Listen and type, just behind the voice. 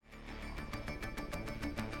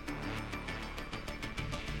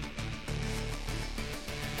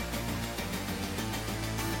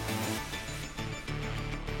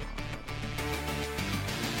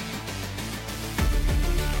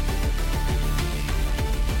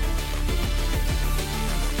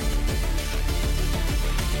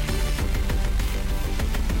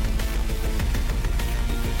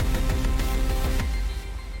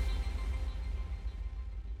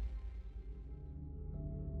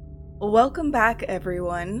Welcome back,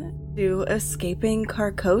 everyone, to Escaping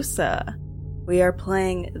Carcosa. We are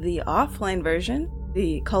playing the offline version,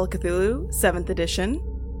 the Call of Cthulhu 7th edition.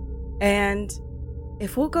 And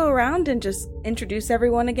if we'll go around and just introduce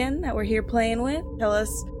everyone again that we're here playing with, tell us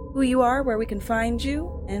who you are, where we can find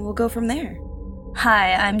you, and we'll go from there.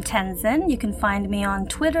 Hi, I'm Tenzin. You can find me on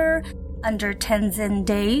Twitter under Tenzin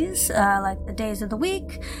Days, like the days of the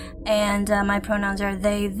week. And my pronouns are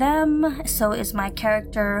they, them. So is my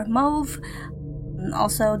character Mauve.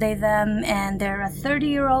 Also they, them. And they're a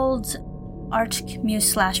 30-year-old art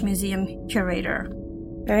museum curator.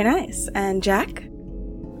 Very nice. And Jack?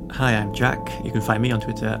 Hi, I'm Jack. You can find me on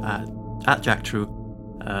Twitter at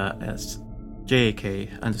JackTrue. That's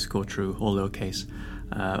JAK_true, all lowercase.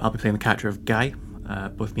 I'll be playing the character of Guy.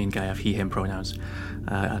 Both me and Guy have he, him pronouns.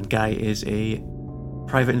 And Guy is a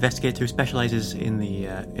private investigator who specializes in the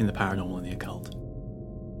paranormal and the occult.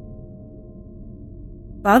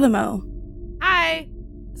 Fathermo. Hi!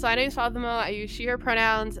 So my name's Fathermo. I use she, her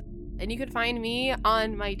pronouns. And you can find me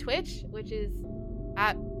on my Twitch, which is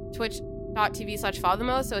at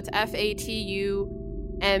twitch.tv/Fathermo. So it's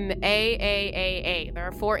FATUMAAAA. There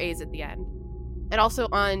are 4 A's at the end. And also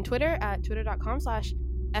on Twitter at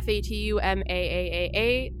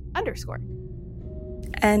twitter.com/FATUMAAAA_.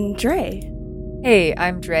 And Dre. Hey,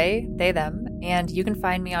 I'm Dre, they, them, and you can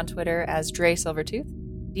find me on Twitter as Dre Silvertooth,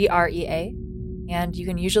 DREA, and you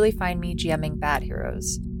can usually find me GMing Bad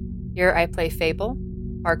Heroes. Here I play Fable,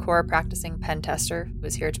 parkour practicing pen tester who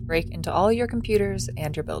is here to break into all your computers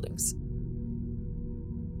and your buildings.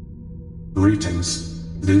 Greetings.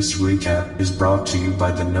 This recap is brought to you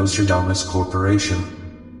by the Nostradamus Corporation.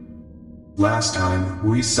 Last time,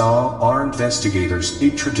 we saw our investigators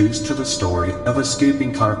introduced to the story of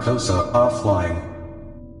escaping Carcosa offline.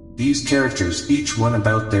 These characters each went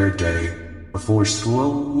about their day, before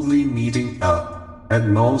slowly meeting up at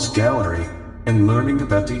Mole's Gallery and learning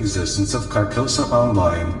about the existence of Carcosa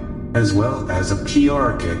online, as well as a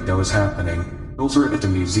PR gig that was happening over at the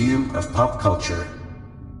Museum of Pop Culture.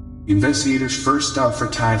 Investigators first stopped for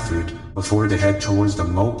Thai food before they head towards the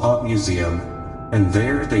Mopop Museum, and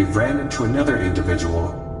there they ran into another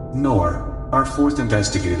individual, Nor, our 4th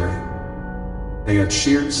investigator. They had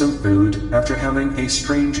shared some food after having a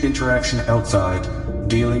strange interaction outside,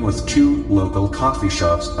 dealing with 2 local coffee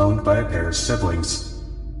shops owned by a pair of siblings.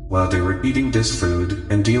 While they were eating this food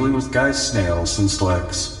and dealing with Guy's snails and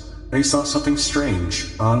slugs, they saw something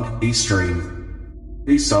strange on a stream.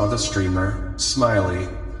 They saw the streamer, Smiley,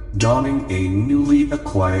 donning a newly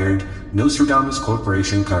acquired Nostradamus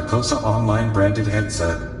Corporation Carcosa Online branded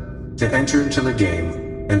headset to enter into the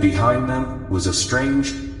game, and behind them was a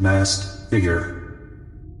strange, masked figure.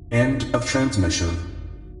 End of transmission.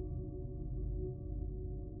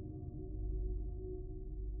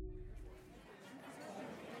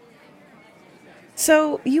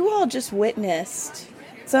 So, you all just witnessed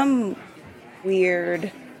some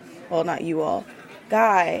weird, well, not you all,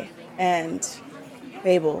 Guy and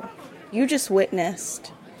Fable, you just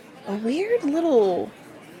witnessed a weird little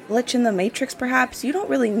glitch in the Matrix, perhaps. You don't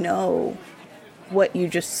really know what you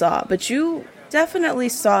just saw, but you definitely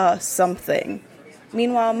saw something.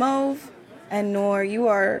 Meanwhile, Mauve and Nor, you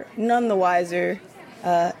are none the wiser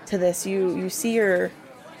to this. You see your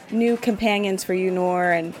new companions for you,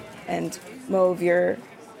 Nor, and Mauve, your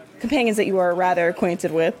companions that you are rather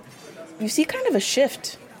acquainted with. You see kind of a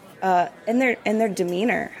shift in their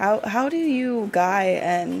demeanor. How do you, Guy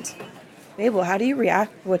and Fable, how do you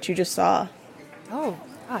react to what you just saw? Oh,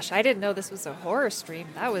 gosh, I didn't know this was a horror stream.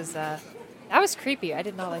 That was creepy. I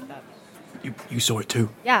did not like that. You saw it too?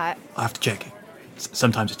 Yeah. I have to check it.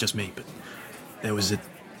 Sometimes it's just me, but there was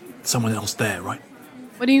someone else there, right?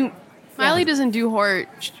 What do you... Smiley doesn't do horror...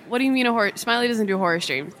 What do you mean a horror... Smiley doesn't do horror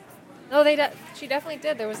streams? No, she definitely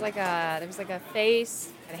did. There was like a face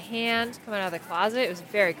and a hand coming out of the closet. It was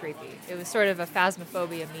very creepy. It was sort of a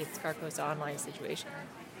Phasmophobia meets Carcosa Online situation.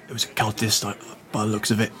 It was a cultist, by the looks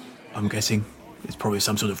of it. I'm guessing it's probably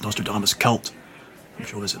some sort of Nostradamus cult. I'm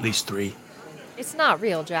sure there's at least 3. It's not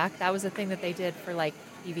real, Jack. That was a thing that they did for, like,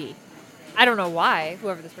 TV. I don't know why,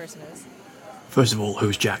 whoever this person is. First of all,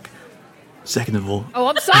 who's Jack? Second of all... Oh,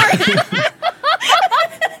 I'm sorry!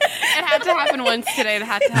 It had to happen once today. It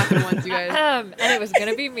had to happen once, you guys. And it was going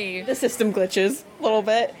to be me. The system glitches a little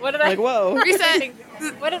bit. What did I... Like, whoa. Reset.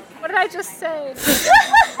 What did I just say?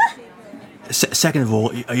 Second of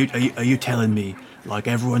all, are you telling me, like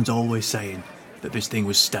everyone's always saying, that this thing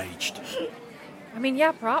was staged? I mean,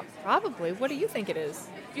 yeah, probably. What do you think it is?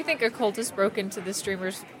 Do you think a cultist broke into the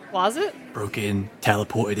streamer's closet? Broke in,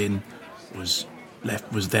 teleported in, was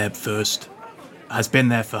there first, has been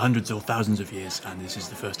there for hundreds or thousands of years, and this is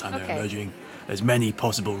the first time they're emerging there's many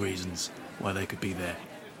possible reasons why they could be there.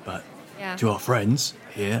 But Yeah. to our friends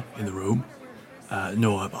here in the room,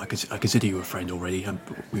 no, I consider you a friend already, and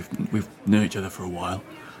we've known each other for a while,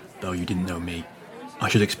 though you didn't know me. I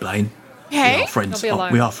should explain. Hey? We are friends. Don't be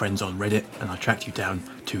alarmed. We are friends on Reddit, and I tracked you down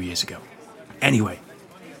 2 years ago. Anyway,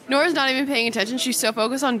 Nora's not even paying attention. She's so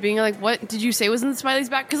focused on being like, what did you say was in Smiley's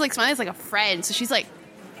back? Because, like, Smiley's like a friend. So she's like,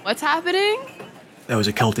 what's happening? there was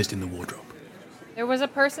a cultist in the wardrobe. There was a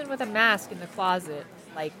person with a mask in the closet,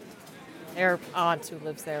 like their aunt who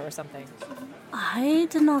lives there or something. I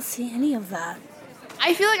did not see any of that.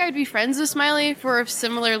 I feel like I'd be friends with Smiley for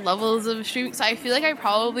similar levels of streaming, so I feel like I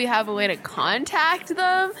probably have a way to contact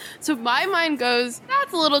them. So my mind goes,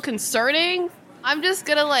 that's a little concerning. I'm just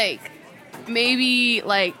gonna maybe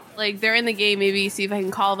they're in the game, maybe see if I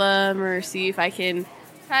can call them or see if I can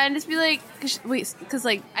try and just be like, because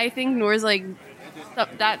I think Nora's like,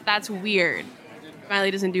 that's weird. Smiley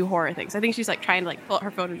doesn't do horror things. I think she's like trying to pull out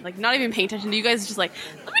her phone and not even paying attention to you guys. It's just like,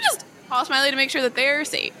 let me just call Smiley to make sure that they're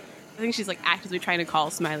safe. I think she's actively trying to call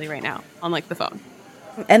Smiley right now on the phone.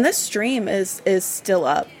 And this stream is still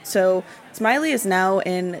up. So Smiley is now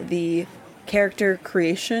in the character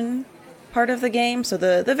creation part of the game, so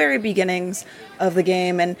the very beginnings of the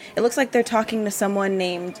game, and it looks like they're talking to someone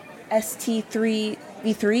named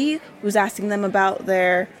ST3V3 who's asking them about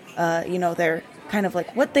their their kind of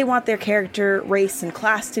what they want their character, race, and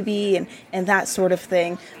class to be, and that sort of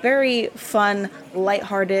thing. Very fun,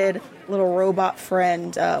 lighthearted little robot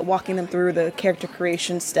friend walking them through the character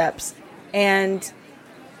creation steps. And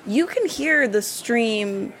you can hear the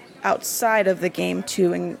stream outside of the game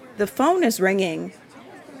too, and the phone is ringing.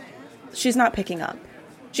 She's not picking up.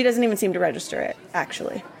 She doesn't even seem to register it,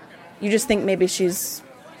 actually. You just think maybe she's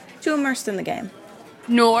too immersed in the game.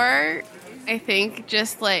 Nor, I think,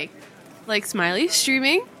 just like Smiley's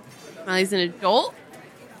streaming. Smiley's an adult.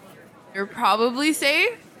 You're probably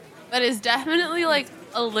safe, but is definitely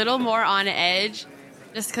a little more on edge,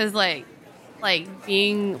 just because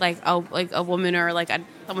being a woman or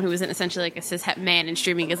someone who isn't essentially a cishet man in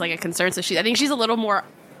streaming is a concern. So I think she's a little more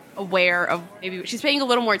aware of, maybe she's paying a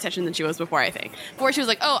little more attention than she was before. I think before she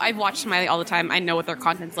was oh, I've watched Smiley all the time, I know what their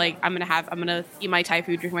content's like, I'm gonna eat my Thai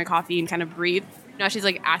food, drink my coffee, and kind of breathe. Now she's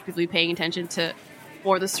actively paying attention to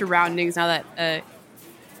more the surroundings now that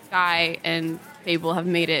Guy and Fable have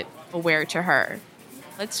made it aware to her.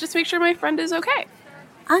 Let's just make sure my friend is okay.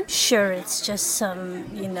 I'm sure it's just some,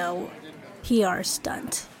 PR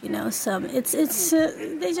stunt. They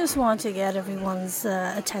just want to get everyone's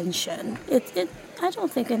attention. I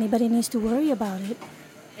don't think anybody needs to worry about it.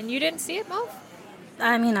 And you didn't see it, Mo?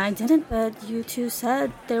 I mean, I didn't, but you two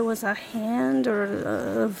said there was a hand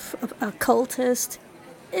or a cultist.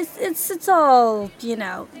 It's all,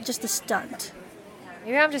 just a stunt.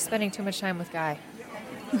 Maybe I'm just spending too much time with Guy.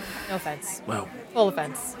 No offense. Well, Full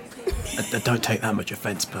offense. I don't take that much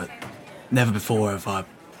offense, but never before have I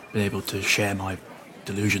been able to share my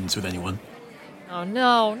delusions with anyone. Oh,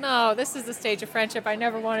 no. This is the stage of friendship I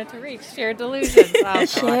never wanted to reach. Shared delusions. Oh, God.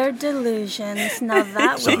 Shared delusions. Now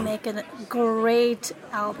that would make a great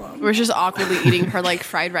album. We're just awkwardly eating her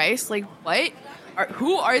fried rice. What?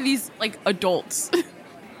 Who are these adults?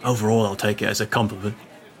 Overall, I'll take it as a compliment.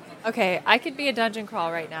 Okay, I could be a dungeon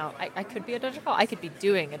crawl right now. I could be a dungeon crawl. I could be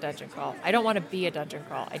doing a dungeon crawl. I don't want to be a dungeon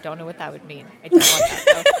crawl. I don't know what that would mean. I don't want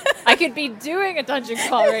that, though. I could be doing a dungeon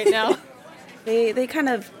crawl right now. They kind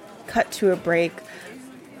of cut to a break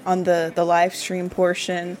on the live stream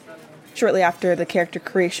portion shortly after the character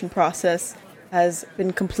creation process has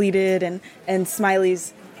been completed, and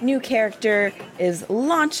Smiley's new character is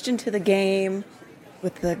launched into the game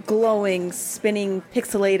with the glowing, spinning,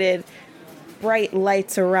 pixelated, bright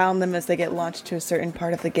lights around them as they get launched to a certain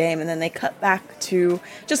part of the game, and then they cut back to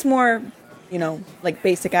just more,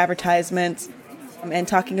 basic advertisements and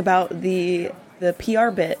talking about the PR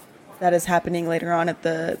bit that is happening later on at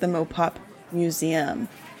the Mopop Museum.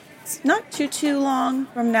 It's not too long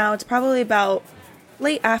from now. It's probably about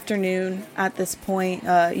late afternoon at this point.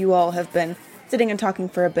 You all have been sitting and talking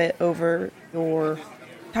for a bit over your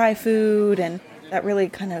Thai food, and that really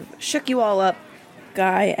kind of shook you all up,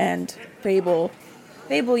 Guy and Fable.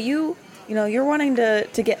 Fable, you're wanting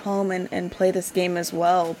to get home and play this game as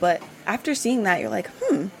well, but after seeing that, you're a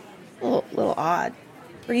little odd.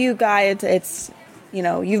 For you, Guy, it's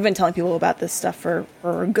you've been telling people about this stuff for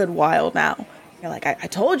a good while now. You're I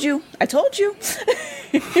told you. He's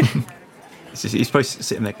probably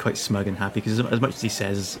sitting there quite smug and happy, because as much as he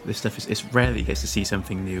says this stuff, it's rare that he gets to see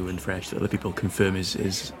something new and fresh that other people confirm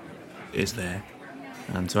is there.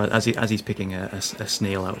 And so as he's picking a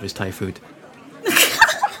snail out of his Thai food,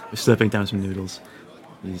 slurping down some noodles,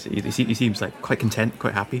 he seems quite content,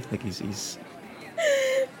 quite happy. He's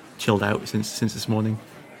chilled out since this morning.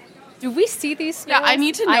 Do we see these snails? Yeah, I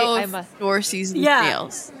need to know I if must. Nor sees these Yeah.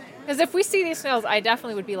 snails. Because if we see these snails, I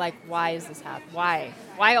definitely would be like, why is this happening? Why?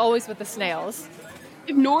 Why always with the snails?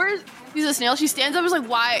 If Nor sees a snail, she stands up and is like,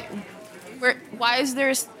 why? Why is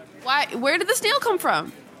there? Where did the snail come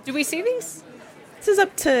from? Do we see these? This is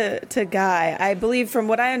up to Guy. I believe from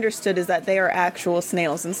what I understood is that they are actual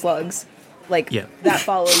snails and slugs. Like, Yeah. that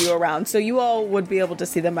follow you around. So you all would be able to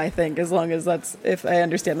see them, I think, as long as if I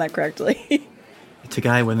understand that correctly. To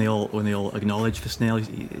Guy, when they all acknowledge the snail,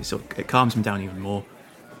 it calms him down even more.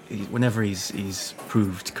 Whenever he's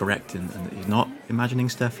proved correct and he's not imagining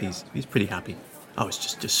stuff, he's pretty happy. Oh, it's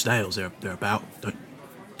just snails. They're about.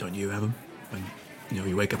 Don't you have them? When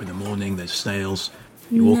you wake up in the morning, there's snails.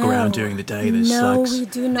 You walk around during the day, there's slugs. No, we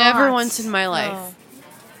do not. Never once in my life.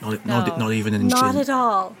 Not even in. Not at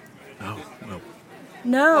all. Oh well,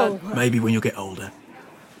 No. maybe when you get older,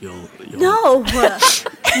 you'll. No.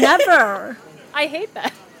 Never. I hate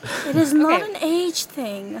that. It is not Okay. an age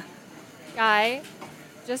thing. Guy,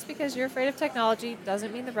 just because you're afraid of technology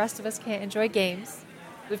doesn't mean the rest of us can't enjoy games.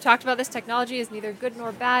 We've talked about this technology is neither good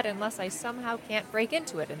nor bad unless I somehow can't break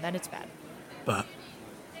into it, and then it's bad. But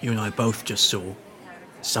you and I both just saw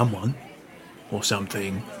someone or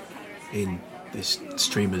something in this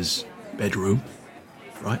streamer's bedroom,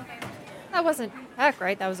 right? That wasn't tech,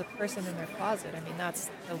 right? That was a person in their closet. I mean, that's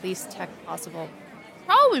the least tech possible.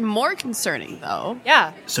 Probably more concerning though.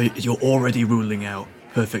 Yeah. So you're already ruling out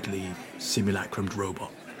perfectly simulacrumed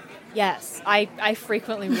robot. Yes. I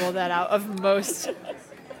frequently rule that out of most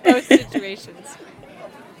situations.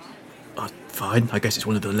 Fine, I guess it's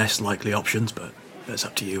one of the less likely options, but that's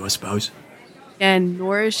up to you, I suppose. And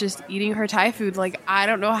Nora's just eating her Thai food like I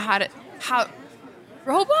don't know how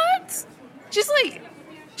robots? She's like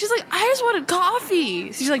I just wanted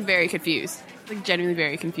coffee. She's like very confused. Like genuinely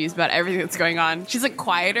very confused about everything that's going on. She's like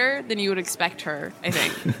quieter than you would expect her, I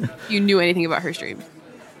think. If you knew anything about her stream.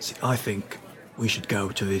 See, I think we should go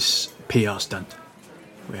to this PR stunt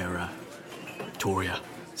where Victoria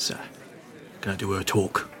is going to do her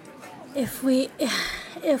talk. If we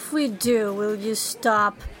do, will you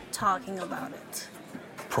stop talking about it?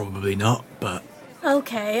 Probably not, but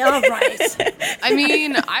Okay, all right. I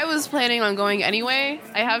mean, I was planning on going anyway.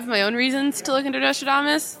 I have my own reasons to look into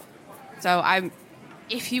Nostradamus. So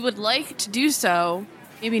if you would like to do so,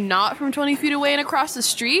 maybe not from 20 feet away and across the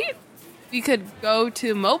street, we could go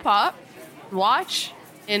to Mopop, watch,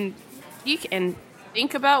 and peek and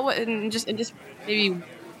think about what, and just maybe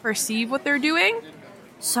perceive what they're doing.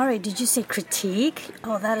 Sorry, did you say critique?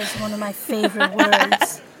 Oh, that is one of my favorite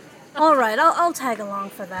words. All right, I'll tag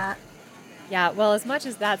along for that. Yeah, well, as much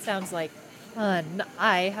as that sounds like fun,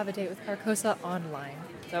 I have a date with Carcosa Online.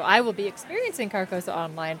 So I will be experiencing Carcosa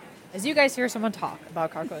Online as you guys hear someone talk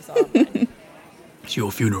about Carcosa Online. it's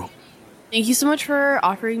your funeral. Thank you so much for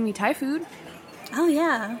offering me Thai food. Oh,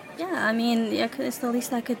 yeah. Yeah, I mean, it's the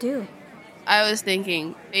least I could do. I was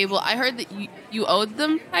thinking, Babel, I heard that you owed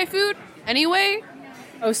them Thai food anyway.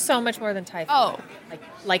 Oh, so much more than Thai food. Oh.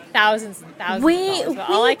 Like thousands and thousands We- of dollars. But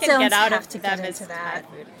we all I can don't get out have of to them get is into Thai that.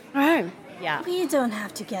 food. All right. Yeah. We don't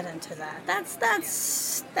have to get into that.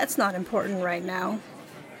 That's not important right now.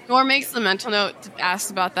 Nor makes the mental note to ask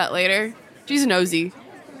about that later. She's nosy.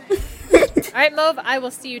 All right, Mauve, I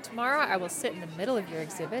will see you tomorrow. I will sit in the middle of your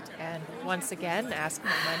exhibit and once again ask for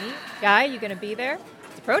money. Guy, you going to be there?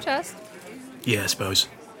 It's a protest. Yeah, I suppose.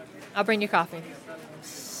 I'll bring you coffee.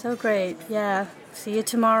 So great. Yeah. See you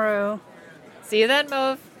tomorrow. See you then,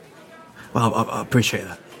 Mauve. Well, I appreciate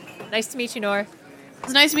that. Nice to meet you, Nor. It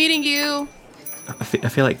was nice meeting you. I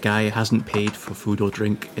feel like Guy hasn't paid for food or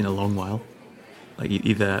drink in a long while. Like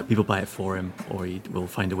either people buy it for him, or he will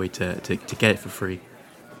find a way to get it for free,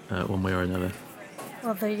 one way or another.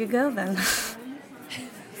 Well, there you go then.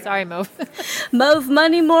 Sorry, Mauve. Mauve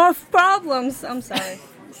money, more problems. I'm sorry.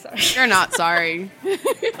 You're not sorry.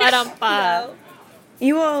 Ba-dum-ba.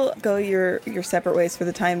 You all go your separate ways for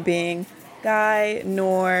the time being. Guy,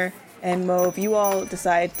 Nor, and Mauve, you all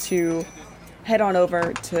decide to head on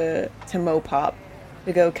over to Mopop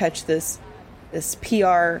to go catch this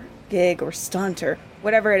PR gig or stunt or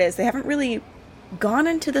whatever it is. They haven't really gone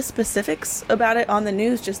into the specifics about it on the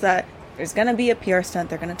news, just that there's going to be a PR stunt.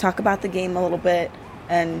 They're going to talk about the game a little bit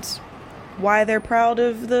and why they're proud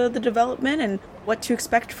of the development and what to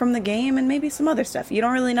expect from the game and maybe some other stuff. You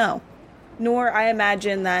don't really know. Nor, I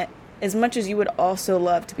imagine that as much as you would also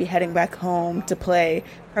love to be heading back home to play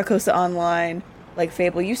Carcosa Online like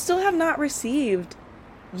Fable, you still have not received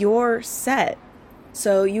your set.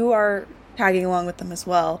 So you are tagging along with them as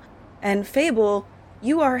well. And Fable,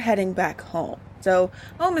 you are heading back home. So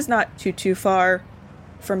home is not too far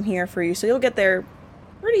from here for you. So you'll get there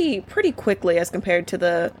pretty quickly as compared to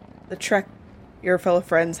the trek your fellow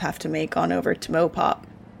friends have to make on over to Mopop.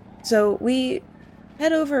 So we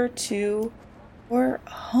head over to your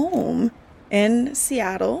home in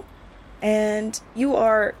Seattle, and you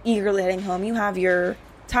are eagerly heading home. You have your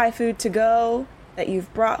Thai food to go that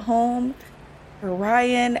you've brought home for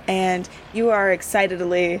Ryan, and you are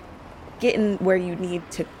excitedly getting where you need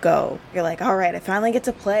to go. You're like, all right, I finally get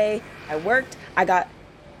to play. I worked. I got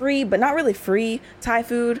free, but not really free Thai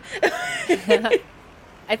food.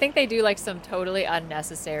 I think they do like some totally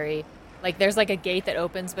unnecessary, like there's like a gate that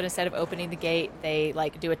opens, but instead of opening the gate, they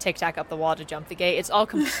like do a tic-tac up the wall to jump the gate. It's all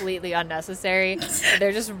completely unnecessary.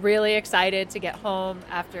 They're just really excited to get home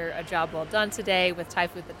after a job well done today with Thai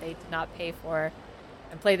food that they did not pay for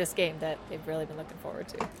and play this game that they've really been looking forward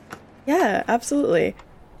to. Yeah, absolutely.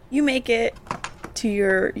 You make it to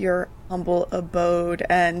your humble abode,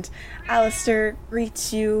 and Alistair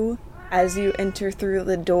greets you as you enter through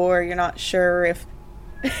the door. You're not sure if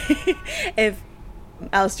if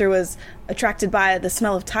Alistair was attracted by the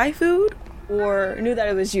smell of Thai food or knew that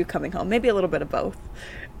it was you coming home. Maybe a little bit of both.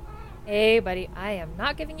 Hey, buddy, I am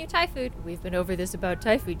not giving you Thai food. We've been over this about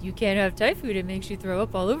Thai food. You can't have Thai food. It makes you throw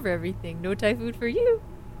up all over everything. No Thai food for you.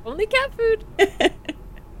 Only cat food.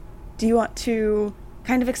 Do you want to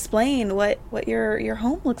kind of explain what your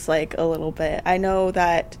home looks like a little bit? I know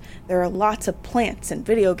that there are lots of plants and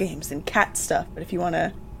video games and cat stuff, but if you want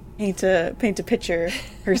to paint a picture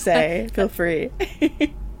per se, feel free.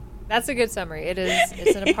 That's a good summary.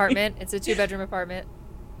 It's an apartment. It's a 2-bedroom apartment.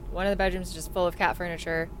 One of the bedrooms is just full of cat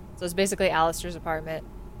furniture. So it's basically Alistair's apartment,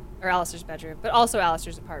 or Alistair's bedroom, but also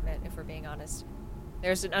Alistair's apartment, if we're being honest.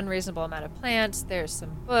 There's an unreasonable amount of plants. There's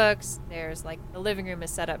some books. There's like the living room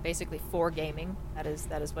is set up basically for gaming. That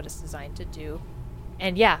is what it's designed to do.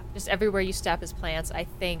 And yeah, just everywhere you step is plants. I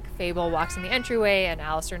think Fable walks in the entryway and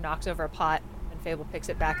Alistair knocks over a pot and Fable picks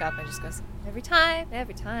it back up and just goes, every time,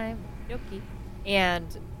 Yoki.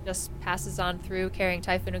 And just passes on through carrying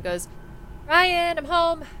Typhoon and goes, Ryan, I'm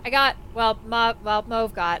home. I got,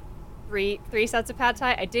 Mauve got three sets of pad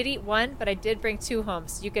thai. I did eat one, but I did bring 2 home.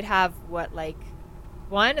 So you could have,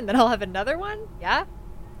 one, and then I'll have another one? Yeah?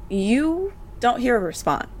 You don't hear a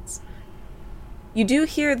response. You do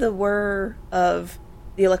hear the whir of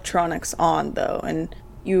the electronics on, though, and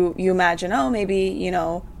you imagine, maybe,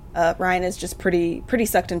 Ryan is just pretty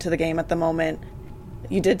sucked into the game at the moment.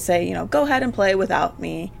 You did say, go ahead and play without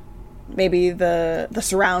me. Maybe the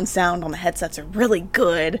surround sound on the headsets are really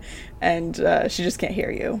good, and she just can't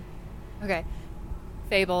hear you. Okay.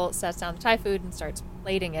 Fable sets down the Thai food and starts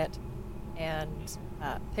plating it, and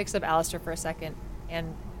picks up Alistair for a second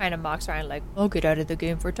and kind of mocks Ryan like, I'll get out of the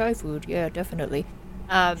game for Thai food. Yeah, definitely.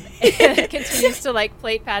 And continues to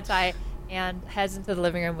plate pad thai and heads into the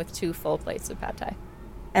living room with 2 full plates of pad thai.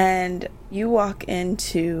 And you walk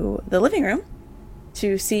into the living room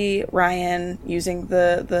to see Ryan using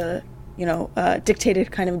the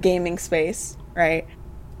dictated kind of gaming space, right?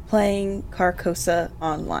 Playing Carcosa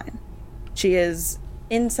Online. She is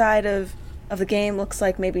inside of the game, looks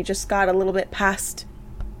like maybe just got a little bit past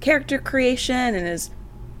character creation and is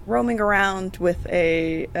roaming around with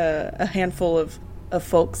a handful of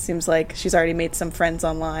folks. Seems like she's already made some friends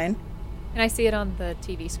online. Can I see it on the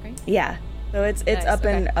TV screen? Yeah. So it's nice.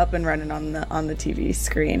 up and running on the TV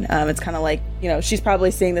screen. It's kind of like, she's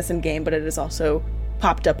probably seeing this in game, but it is also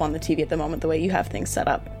popped up on the TV at the moment the way you have things set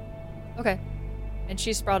up. Okay. And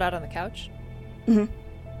she's sprawled out on the couch?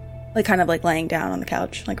 Mm-hmm. Kind of laying down on the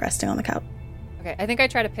couch, resting on the couch. Okay, I think I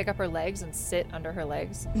try to pick up her legs and sit under her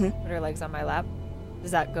legs. Mm-hmm. Put her legs on my lap. Does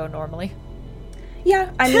that go normally?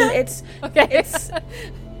 Yeah, I mean, it's... Okay. It's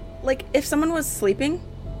if someone was sleeping,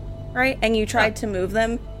 right, and you tried to move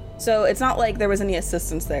them, so it's not like there was any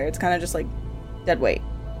assistance there. It's kind of just dead weight.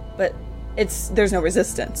 But there's no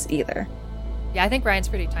resistance either. Yeah, I think Ryan's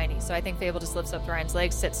pretty tiny, so I think Fable just lifts up Ryan's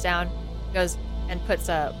legs, sits down, goes and puts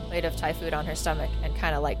a plate of Thai food on her stomach and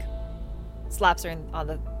kind of slaps her on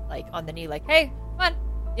the knee hey, come on.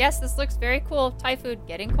 Yes, this looks very cool. Thai food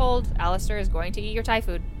getting cold. Alistair is going to eat your Thai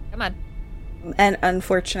food. Come on. And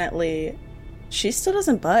unfortunately, she still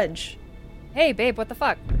doesn't budge. Hey, babe, what the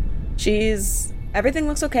fuck? Everything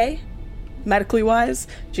looks okay, medically wise.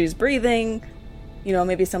 She's breathing,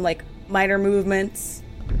 maybe some minor movements.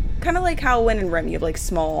 Kind of like how when in REM you have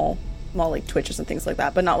small twitches and things like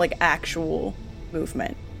that, but not actual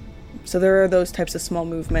movement. So there are those types of small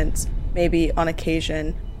movements, maybe on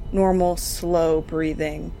occasion, normal, slow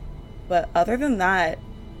breathing. But other than that,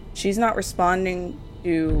 she's not responding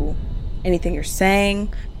to anything you're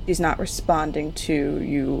saying. She's not responding to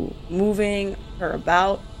you moving her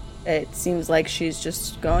about. It seems like she's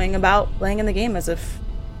just going about playing in the game as if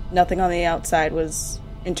nothing on the outside was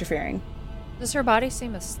interfering. Does her body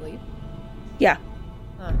seem asleep? Yeah.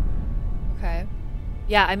 Huh. Okay.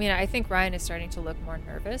 Yeah, I mean, I think Ryan is starting to look more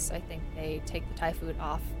nervous. I think they take the Thai food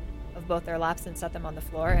off of both their laps and set them on the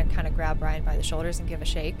floor and kind of grab Ryan by the shoulders and give a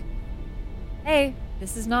shake. Hey,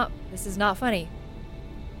 this is not funny.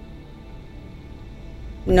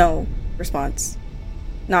 No response.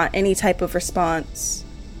 Not any type of response.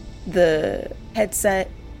 The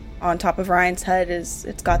headset on top of Ryan's head it's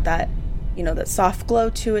got that, that soft glow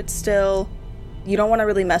to it still. You don't want to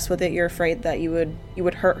really mess with it. You're afraid that you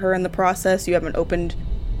would hurt her in the process. You haven't opened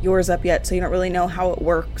yours up yet, so you don't really know how it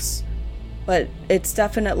works. But it's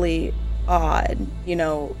definitely odd,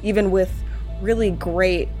 even with really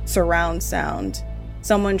great surround sound,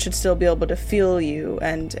 someone should still be able to feel you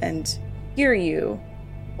and hear you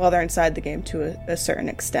while they're inside the game to a certain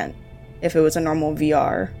extent, if it was a normal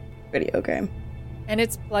VR video game. And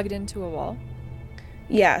it's plugged into a wall?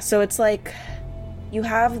 Yeah, so it's like you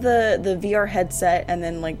have the VR headset and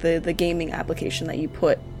then like the gaming application that you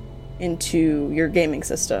put into your gaming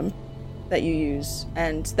system that you use,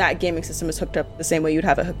 and that gaming system is hooked up the same way you'd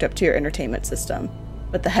have it hooked up to your entertainment system,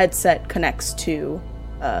 but the headset connects to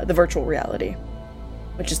the virtual reality,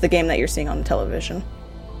 which is the game that you're seeing on the television.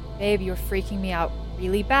 Babe, you're freaking me out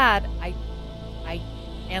really bad. I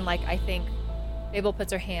think Fable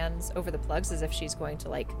puts her hands over the plugs as if she's going to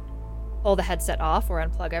like pull the headset off or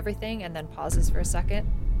unplug everything, and then pauses for a second.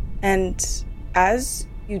 And as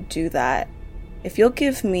you do that, if you'll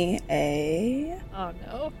give me a... Oh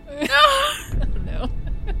no. Oh no.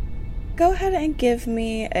 Go ahead and give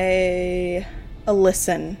me a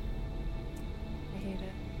listen. I hate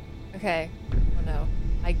it. Okay. Oh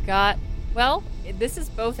no. This is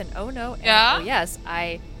both an oh no and oh yes.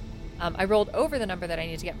 I rolled over the number that I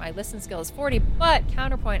need to get. My listen skill is 40, but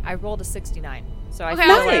counterpoint, I rolled a 69. So I feel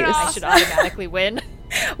like I should automatically win.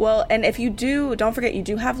 Well, and if you do, don't forget you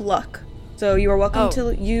do have luck. So you are welcome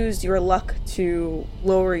to use your luck to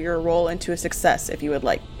lower your roll into a success if you would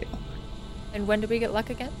like to. And when do we get luck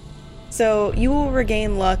again? So you will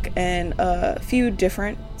regain luck in a few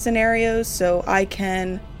different scenarios. So I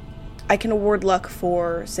can award luck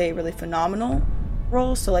for, say, a really phenomenal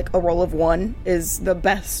roll. So like a roll of 1 is the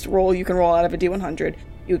best roll you can roll out of a D100.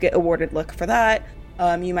 You get awarded luck for that.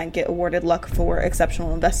 You might get awarded luck for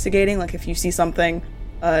exceptional investigating, like if you see something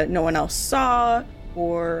no one else saw,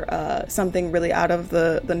 or something really out of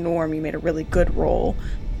the norm. You made a really good roll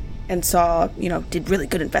and saw, did really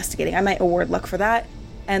good investigating. I might award luck for that.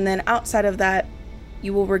 And then outside of that,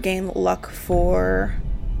 you will regain luck for...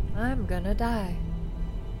 I'm gonna die.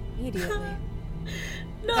 Immediately.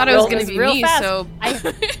 No, thought it was gonna be me, fast. So...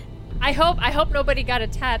 I hope nobody got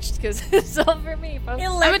attached, because it's all for me, folks.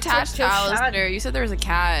 I'm attached to Alistair. You said there was a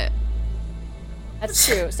cat. That's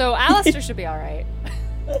true. So Alistair should be alright.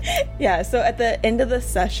 Yeah, so at the end of the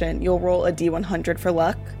session, you'll roll a D100 for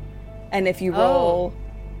luck. And if you roll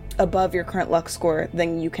above your current luck score,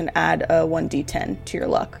 then you can add a 1d10 to your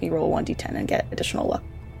luck. You roll a 1d10 and get additional luck.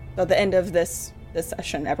 So at the end of this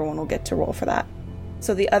session, everyone will get to roll for that.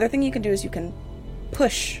 So the other thing you can do is you can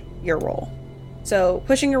push your roll. So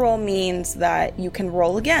pushing your roll means that you can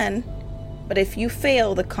roll again, but if you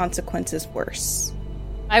fail, the consequence is worse.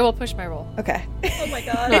 I will push my roll. Okay. Oh my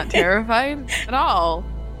god. Not terrified at all.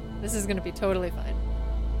 This is going to be totally fine.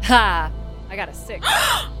 Ha! I got a 6.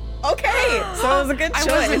 Okay, so it was a good choice.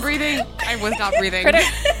 I wasn't breathing. I was not breathing.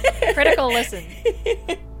 Critical listen.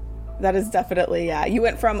 That is definitely, yeah. You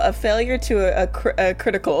went from a failure to a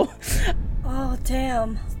critical. Oh,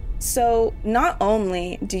 damn. So not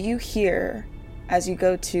only do you hear, as you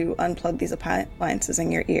go to unplug these appliances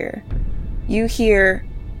in your ear, you hear...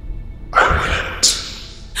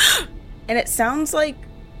 And it sounds like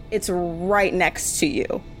it's right next to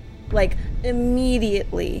you. Like,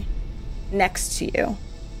 immediately next to you.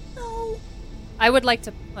 No. I would like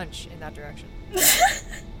to punch in that direction.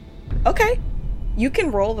 Okay. You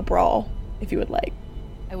can roll the brawl, if you would like.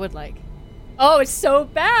 I would like. Oh, it's so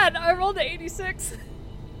bad! I rolled an 86.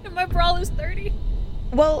 And my brawl is 30.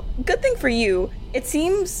 Well, good thing for you. It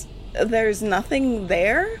seems there's nothing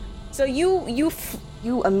there. So you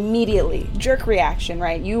immediately, jerk reaction,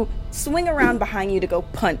 right? You swing around behind you to go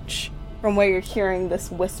punch from where you're hearing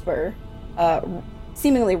this whisper,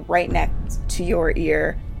 seemingly right next to your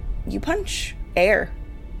ear. You punch air,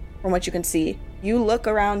 from what you can see. You look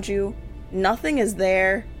around you, nothing is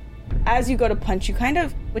there. As you go to punch, you kind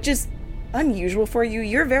of, which is unusual for you,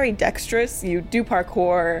 you're very dexterous. You do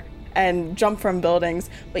parkour and jump from buildings,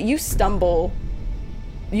 but you stumble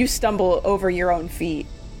over your own feet,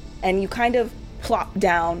 and you kind of plop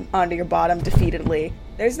down onto your bottom defeatedly.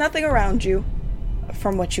 There's nothing around you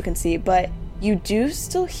from what you can see, but you do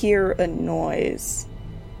still hear a noise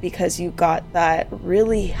because you got that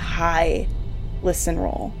really high listen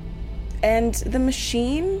roll. And the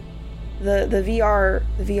machine, the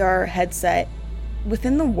VR headset,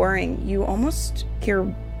 within the whirring, you almost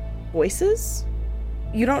hear voices.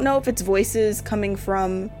 You don't know if it's voices coming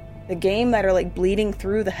from the game that are like bleeding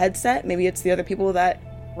through the headset. Maybe it's the other people that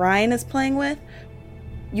Ryan is playing with.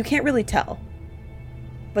 You can't really tell.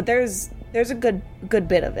 But there's a good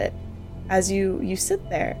bit of it as you sit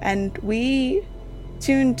there, and we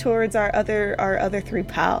tune towards our other three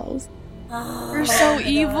pals. You're so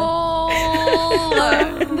evil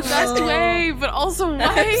in the best way, but also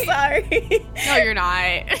white. Sorry. No, you're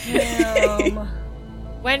not.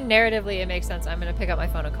 When narratively it makes sense, I'm going to pick up my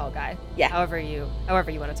phone and call Guy. Yeah. However you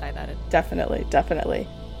want to tie that in. Definitely.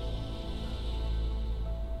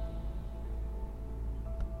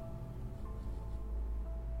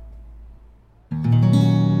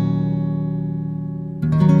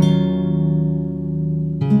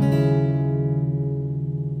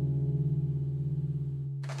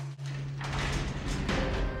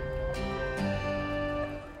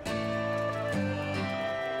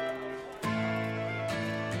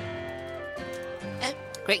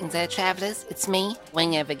 Greetings there, travellers. It's me,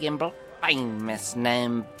 Wingover Gimble, famous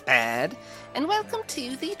gnome bird, and welcome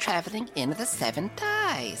to the Travelling Inn of the Seven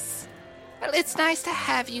Dice. Well, it's nice to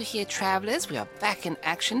have you here, travellers. We are back in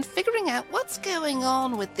action, figuring out what's going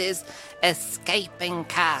on with this escaping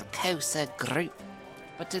Carcosa group.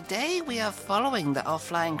 But today we are following the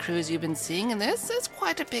offline crews you've been seeing, and there's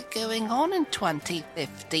quite a bit going on in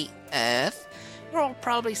 2050 Earth. You're all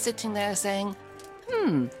probably sitting there saying,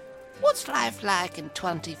 what's life like in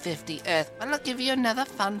 2050 Earth? Well, I'll give you another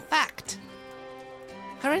fun fact.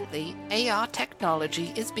 Currently, AR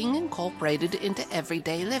technology is being incorporated into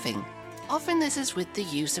everyday living. Often this is with the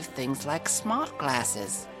use of things like smart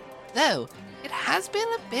glasses. Though, it has been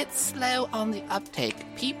a bit slow on the uptake.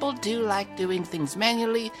 People do like doing things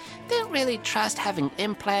manually, don't really trust having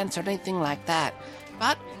implants or anything like that.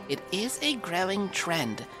 But it is a growing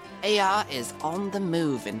trend. AR is on the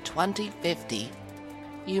move in 2050.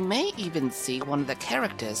 You may even see one of the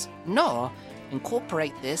characters, Nor,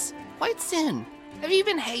 incorporate this quite soon. Have you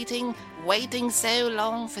been waiting so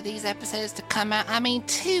long for these episodes to come out? I mean,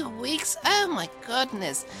 2 weeks? Oh my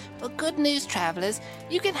goodness. But good news, travellers,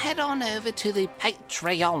 you can head on over to the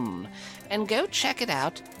Patreon and go check it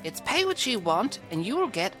out. It's pay what you want, and you will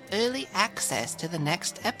get early access to the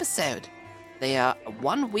next episode. They are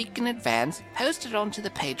 1 week in advance, posted onto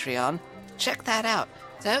the Patreon. Check that out.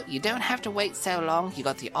 So, you don't have to wait so long. You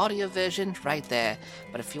got the audio version right there.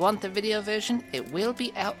 But if you want the video version, it will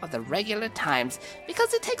be out at the regular times,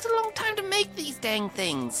 because it takes a long time to make these dang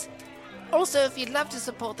things. Also, if you'd love to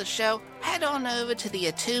support the show, head on over to the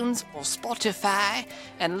iTunes or Spotify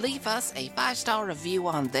and leave us a 5-star review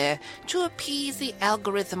on there to appease the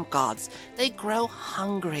algorithm gods. They grow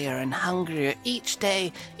hungrier and hungrier each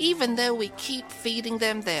day. Even though we keep feeding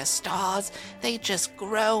them their stars, they just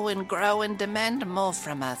grow and demand more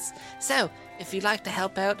from us. So, if you'd like to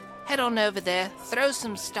help out, head on over there, throw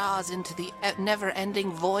some stars into the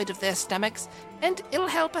never-ending void of their stomachs, and it'll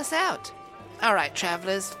help us out. Alright,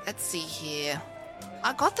 travellers, let's see here.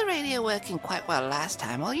 I got the radio working quite well last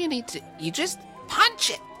time. All you need to... You just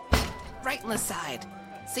punch it! Right in the side.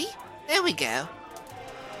 See? There we go.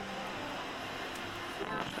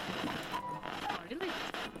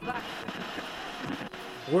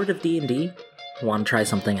 Bored of D&D? Want to try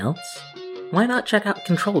something else? Why not check out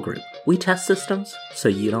Control Group? We test systems, so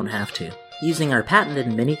you don't have to. Using our patented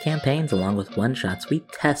mini-campaigns along with one-shots, we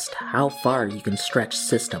test how far you can stretch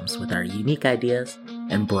systems with our unique ideas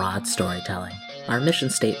and broad storytelling. Our mission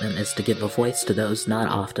statement is to give a voice to those not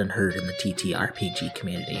often heard in the TTRPG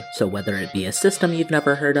community. So whether it be a system you've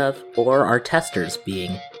never heard of, or our testers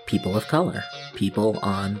being people of color, people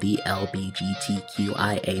on the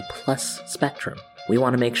LGBTQIA+ spectrum, we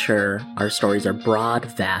want to make sure our stories are broad,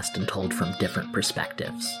 vast, and told from different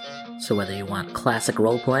perspectives. So whether you want classic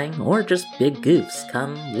role-playing or just big goofs,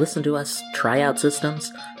 come listen to us try out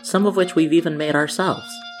systems, some of which we've even made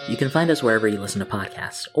ourselves. You can find us wherever you listen to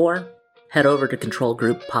podcasts, or head over to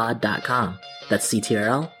controlgrouppod.com. That's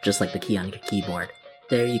CTRL, just like the key on your keyboard.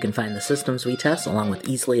 There you can find the systems we test along with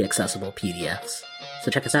easily accessible PDFs. So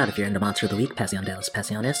check us out if you're into Monster of the Week, Passion de los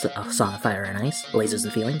Pasiones, A Song of Fire and Ice, Lasers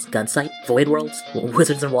and Feelings, Gunsight, Void Worlds,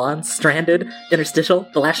 Wizards and Wands, Stranded, Interstitial,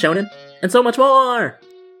 The Last Shonen, and so much more!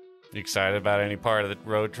 You excited about any part of the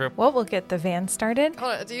road trip? Well, we'll get the van started.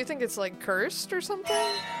 Hold on, do you think it's like cursed or something?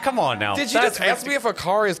 Come on now. Did you just ask me if a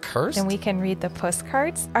car is cursed? And we can read the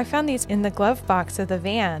postcards. I found these in the glove box of the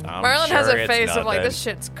van. Marlon has a face of like, this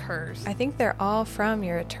shit's cursed. I think they're all from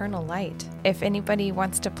your eternal light. If anybody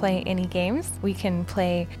wants to play any games, we can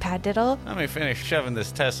play Padiddle. Let me finish shoving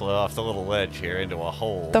this Tesla off the little ledge here into a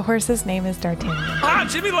hole. The horse's name is D'Artagnan. Ah,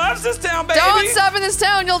 Jimmy loves this town, baby! Don't stop in this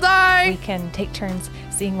town, you'll die! We can take turns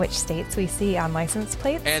seeing which states we see on license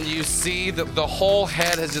plates. And you see the whole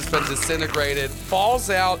head has just been disintegrated,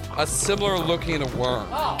 falls out a similar looking worm.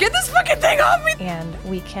 Get this fucking thing off me! And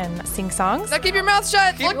we can sing songs. Now keep your mouth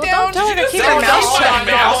shut. Look down. Don't keep your mouth shut.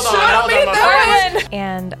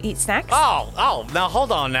 And eat snacks. Oh, now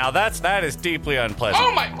hold on now. That is deeply unpleasant.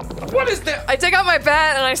 Oh my, what is that? I take out my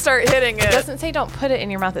bat and I start hitting it. It doesn't say don't put it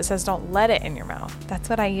in your mouth. It says don't let it in your mouth. That's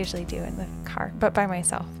what I usually do in the car, but by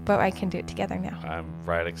myself. But I can do it together now. I'm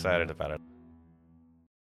right excited about it.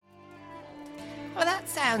 Well, that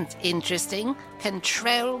sounds interesting.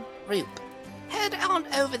 Control group. Head on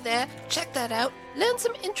over there, check that out, learn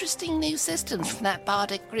some interesting new systems from that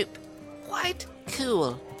bardic group. Quite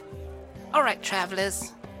cool. Alright,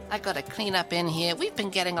 travelers. I gotta clean up in here. We've been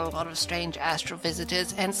getting a lot of strange astral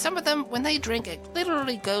visitors, and some of them, when they drink, it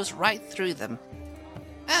literally goes right through them.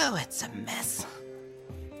 Oh, it's a mess.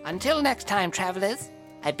 Until next time, travelers,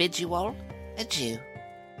 I bid you all adieu.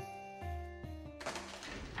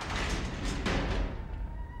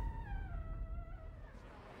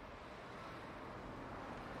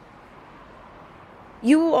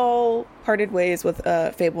 You all parted ways with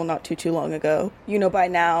Fable not too long ago. You know by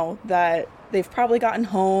now that they've probably gotten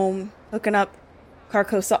home, hooking up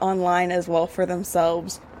Carcosa Online as well for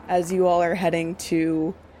themselves, as you all are heading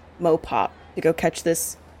to Mopop to go catch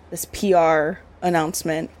this PR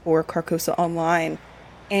announcement for Carcosa Online.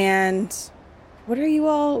 And what are you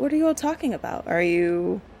all talking about? Are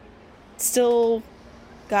you still...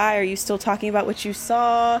 Guy, are you still talking about what you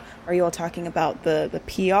saw? Are you all talking about the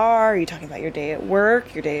PR? Are you talking about your day at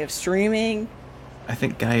work, your day of streaming? I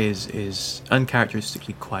think Guy is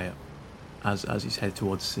uncharacteristically quiet as he's headed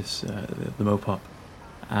towards this the Mopop,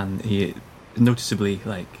 and he noticeably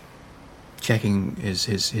checking his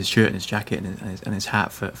shirt and his jacket and his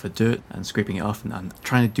hat for dirt and scraping it off and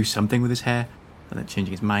trying to do something with his hair, and then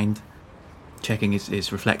changing his mind, checking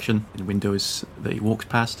his reflection in windows that he walks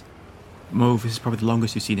past. Mauve is probably the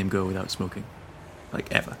longest you've seen him go without smoking,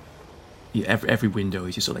 ever. Every window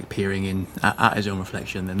he's just sort of peering in at his own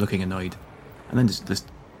reflection, then looking annoyed, and then just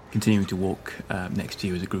continuing to walk next to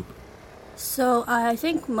you as a group. So I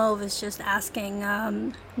think Mauve is just asking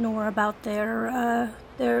Nora about their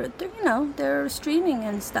streaming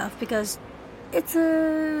and stuff, because it's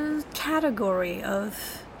a category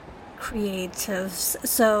of creatives,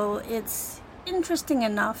 so it's interesting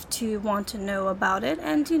enough to want to know about it.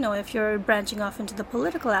 And if you're branching off into the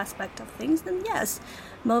political aspect of things, then yes,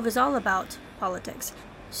 Mauve is all about politics.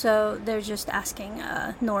 So they're just asking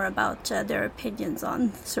Nora about their opinions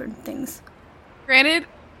on certain things. Granted,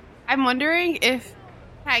 I'm wondering if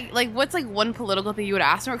what's one political thing you would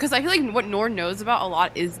ask Nora, because I feel like what Nora knows about a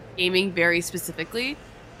lot is gaming very specifically.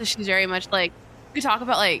 So she's very much we talk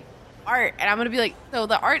about art, and I'm gonna be so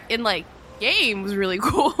the art in game was really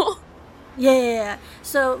cool. Yeah.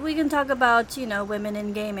 So we can talk about, women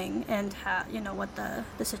in gaming and how, what the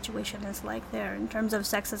situation is like there in terms of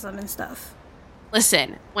sexism and stuff.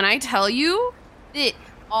 Listen, when I tell you that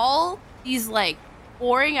all these,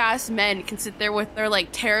 boring-ass men can sit there with their,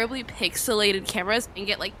 terribly pixelated cameras and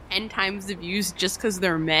get, 10 times the views just because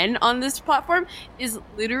they're men on this platform is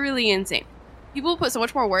literally insane. People put so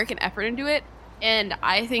much more work and effort into it, and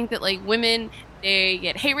I think that, women... They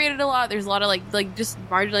get hate rated a lot. There's a lot of just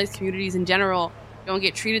marginalized communities in general don't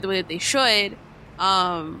get treated the way that they should.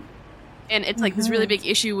 And it's this really big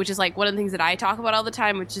issue, which is one of the things that I talk about all the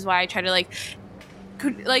time, which is why I try to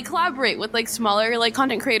collaborate with smaller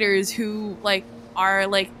content creators who are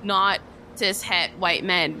not cis het white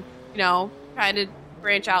men. Trying to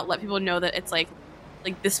branch out, let people know that it's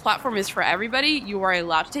this platform is for everybody. You are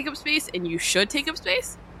allowed to take up space, and you should take up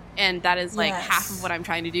space. And that is Yes. half of what I'm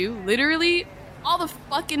trying to do. Literally all the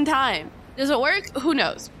fucking time. Does it work? Who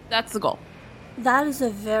knows? That's the goal. That is a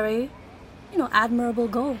very, admirable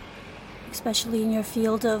goal, especially in your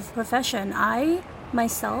field of profession. I,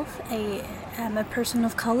 myself, am a person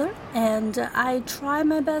of color, and I try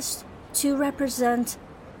my best to represent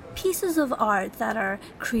pieces of art that are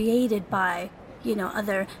created by,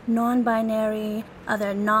 other non-binary,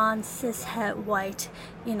 other non-cis-het white,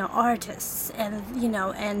 artists. And,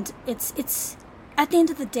 and it's at the end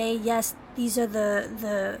of the day, yes, these are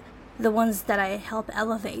the ones that I help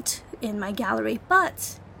elevate in my gallery,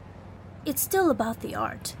 but it's still about the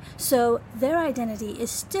art. So their identity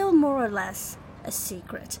is still more or less a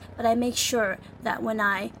secret. But I make sure that when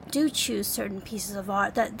I do choose certain pieces of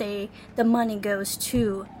art, that the money goes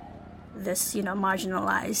to this,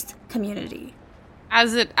 marginalized community.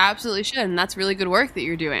 As it absolutely should, and that's really good work that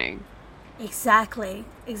you're doing. Exactly.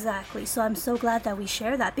 So I'm so glad that we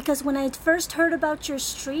share that, because when I first heard about your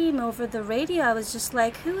stream over the radio, I was just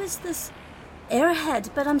like, who is this airhead?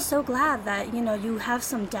 But I'm so glad that, you have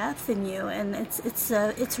some depth in you, and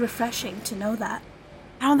it's refreshing to know that.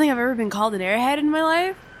 I don't think I've ever been called an airhead in my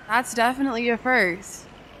life. That's definitely a first.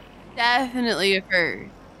 Definitely a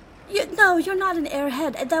first. No, you're not an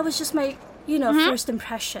airhead. That was just my, first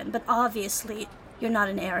impression. But obviously, you're not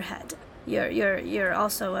an airhead. You're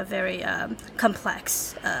also a very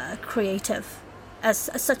complex, creative,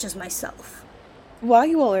 such as myself. While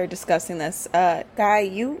you all are discussing this, Guy,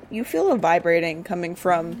 you feel a vibrating coming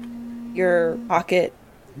from your pocket,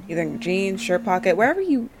 either in your jeans, shirt pocket, wherever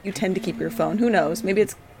you tend to keep your phone. Who knows? Maybe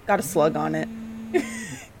it's got a slug on it.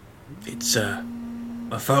 It's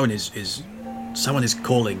my phone is someone is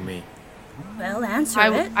calling me. Well, answer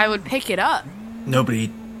it. I would pick it up. Nobody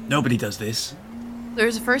does this.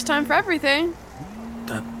 There's a first time for everything.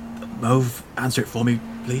 Mauve, answer it for me,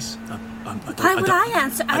 please. Why would I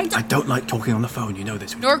answer? I don't like talking on the phone, you know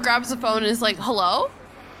this. Nor grabs the phone and is like, hello?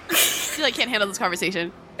 She can't handle this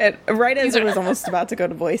conversation. Right as it was almost about to go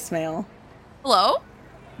to voicemail. Hello?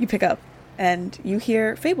 You pick up, and you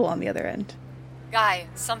hear Fable on the other end. Guy,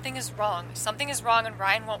 something is wrong. Something is wrong and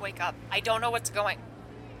Ryan won't wake up. I don't know what's going.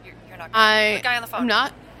 You're not going. The guy on the phone. I'm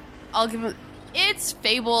not. I'll give him... It's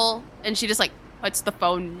Fable, and she just puts the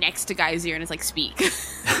phone next to Guy's ear and is like, speak.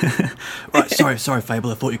 Right, sorry, Fable.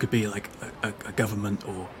 I thought you could be like a government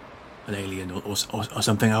or an alien or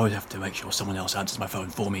something. I always have to make sure someone else answers my phone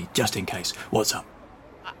for me, just in case. What's up?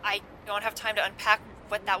 I don't have time to unpack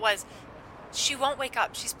what that was. She won't wake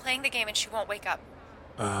up. She's playing the game and she won't wake up.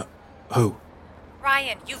 Who?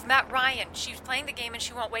 Ryan. You've met Ryan. She's playing the game and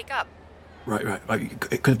she won't wake up. Right.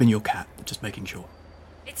 It could have been your cat. Just making sure.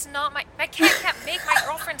 It's not my cat can't make my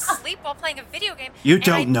girlfriend sleep while playing a video game. You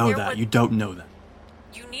don't know that. You don't know that.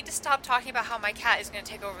 You need to stop talking about how my cat is going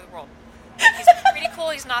to take over the world. He's pretty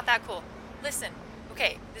cool. He's not that cool. Listen,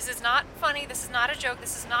 okay, this is not funny. This is not a joke.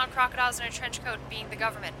 This is not crocodiles in a trench coat being the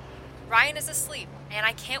government. Ryan is asleep, and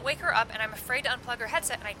I can't wake her up, and I'm afraid to unplug her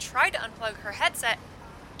headset, and I tried to unplug her headset.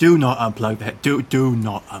 Do not unplug that. Do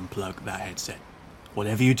not unplug that headset.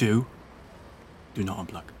 Whatever you do not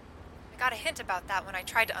unplug. I got a hint about that when I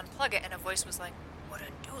tried to unplug it, and a voice was like,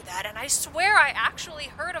 wouldn't do that, and I swear I actually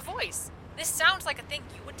heard a voice. This sounds like a thing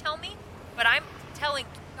you would tell me, but I'm telling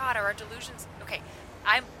God, are our delusions... Okay,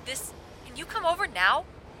 Can you come over now?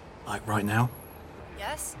 Like right now?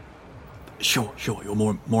 Yes? Sure, you're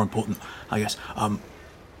more important, I guess. Well,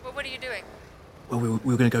 what are you doing? Well, we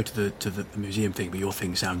were going to go to the museum thing, but your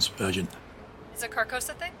thing sounds urgent. It's a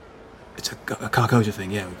Carcosa thing? It's a Carcosa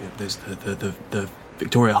thing, yeah. There's the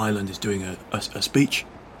Victoria Highland is doing a speech.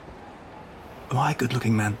 Am I a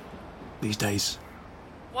good-looking man these days?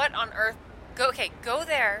 What on earth? Go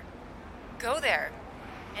there,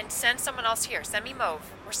 and send someone else here. Send me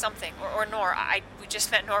Mauve or something, or Nor. We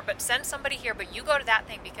just met Nor, but send somebody here. But you go to that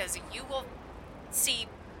thing because you will see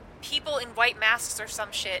people in white masks or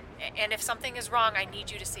some shit. And if something is wrong, I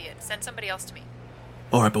need you to see it. Send somebody else to me.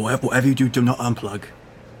 All right, but whatever you do not unplug.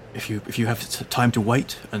 If you have time to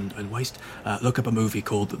wait and waste, look up a movie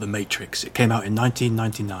called The Matrix. It came out in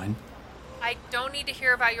 1999. I don't need to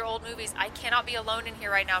hear about your old movies. I cannot be alone in here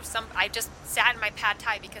right now. I just sat in my pad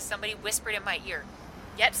thai because somebody whispered in my ear.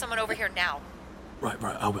 Get someone over here now. Right,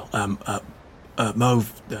 I will.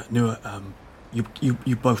 Mauve, Nua,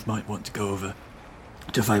 you both might want to go over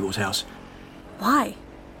to Fable's house. Why?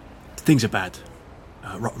 Things are bad.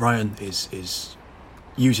 Ryan is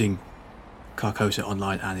using Carcosa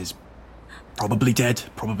online and is probably dead,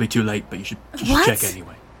 probably too late, but you should check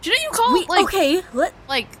anyway. Shouldn't you call,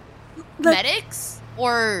 medics?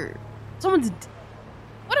 Or someone's...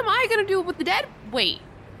 What am I gonna do with the dead? Wait.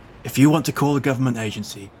 If you want to call a government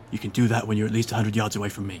agency, you can do that when you're at least 100 yards away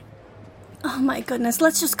from me. Oh my goodness,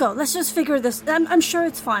 let's just go. Let's just figure this... I'm sure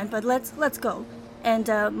it's fine, but let's go. And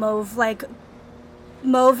Mauve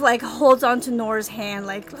holds onto Nor's hand,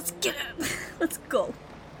 let's get it. Let's go.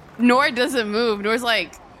 Nor doesn't move. Nor's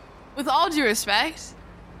like, with all due respect,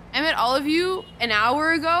 I met all of you an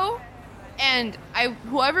hour ago, and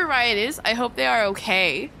whoever Ryan is, I hope they are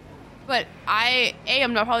okay. But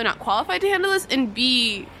I'm probably not qualified to handle this, and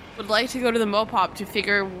B, would like to go to the Mopop to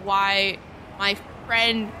figure why my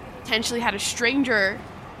friend potentially had a stranger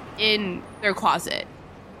in their closet.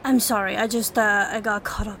 I'm sorry, I just, I got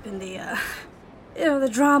caught up in the the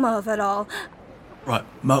drama of it all. Right,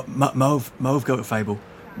 Mauve, go to Fable.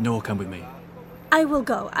 Nor come with me. I will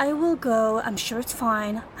go. I'm sure it's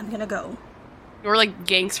fine. I'm gonna go. Nor like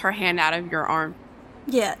yanks her hand out of your arm.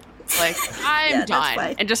 Yeah. Like, I'm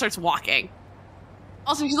done. And just starts walking.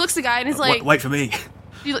 Also, she looks at the guy and is like... Wait for me.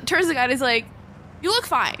 She turns to the guy and is like, you look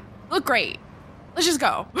fine. You look great. Let's just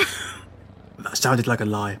go. That sounded like a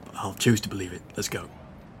lie. I'll choose to believe it. Let's go.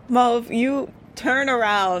 Mauve, you turn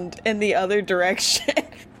around in the other direction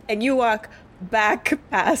and you walk back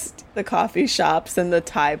past the coffee shops and the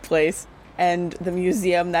Thai place and the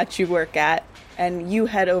museum that you work at, and you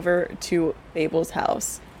head over to Fable's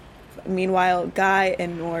house. Meanwhile, Guy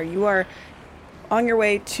and Nor, you are on your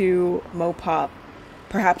way to Mopop.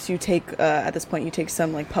 Perhaps you take, at this point, you take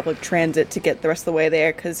some like public transit to get the rest of the way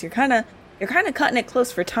there, because you're kind of cutting it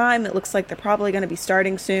close for time. It looks like they're probably going to be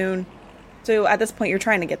starting soon. So at this point, you're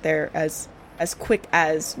trying to get there as quick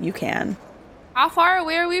as you can. How far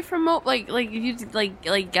away are we from like if you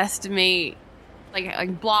guesstimate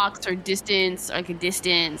like blocks or distance, or like a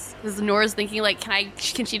distance? Because Nora's thinking like,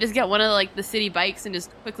 can she just get one of like the city bikes and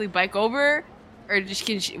just quickly bike over, or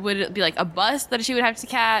would it be like a bus that she would have to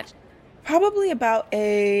catch? Probably about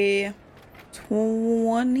a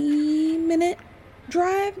 20-minute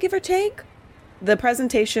drive, give or take. The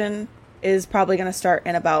presentation is probably going to start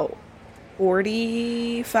in about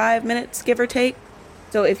 45 minutes, give or take.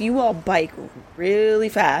 So if you all bike really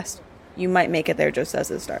fast, you might make it there just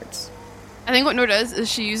as it starts. I think what Nora does is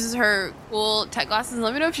she uses her cool tech glasses, and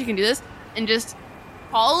let me know if she can do this, and just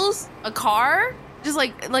calls a car, just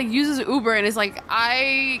like uses Uber, and is like,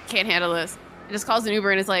 I can't handle this. And just calls an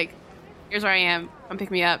Uber and is like, here's where I am. Come pick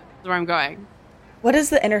me up. This is where I'm going. What does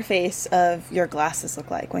the interface of your glasses look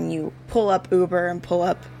like when you pull up Uber and pull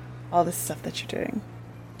up all this stuff that you're doing?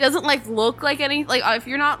 It doesn't look like any, if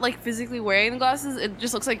you're not physically wearing the glasses, it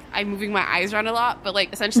just looks like I'm moving my eyes around a lot. But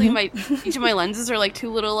essentially each of my lenses are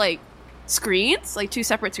two little screens, two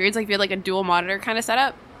separate screens. If you had a dual monitor kind of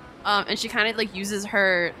setup. And she kind of uses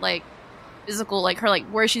her physical, her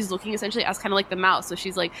where she's looking essentially as kind of the mouse. So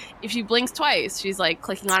she's if she blinks twice, she's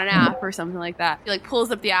clicking on an app or something like that. She pulls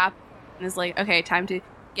up the app and is okay, time to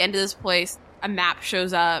get into this place. A map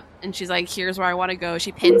shows up and she's here's where I want to go.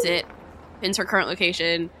 She pins her current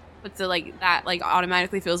location, puts it that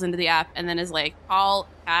automatically fills into the app, and then is call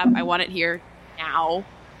cab, I want it here now.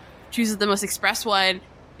 Chooses the most express one.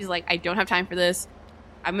 She's I don't have time for this.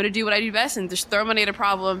 I'm gonna do what I do best and just throw money at a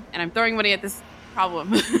problem, and I'm throwing money at this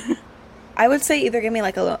problem. I would say either give me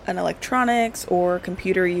an electronics or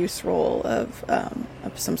computer use roll of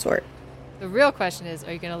some sort. The real question is,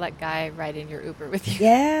 are you going to let Guy ride in your Uber with you?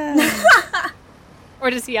 Yeah. Or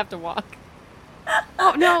does he have to walk?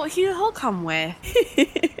 Oh, no, he'll come with.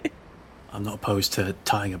 I'm not opposed to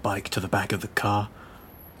tying a bike to the back of the car.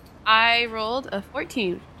 I rolled a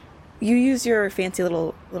 14. You use your fancy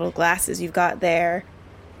little glasses you've got there,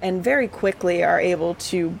 and very quickly are able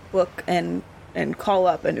to book and call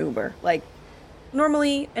up an Uber.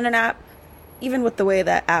 Normally in an app, even with the way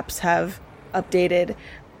that apps have updated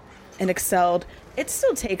and excelled, it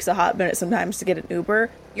still takes a hot minute sometimes to get an Uber.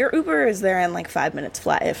 Your Uber is there in 5 minutes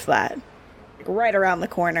flat, if flat. Right around the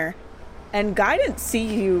corner. And Guy didn't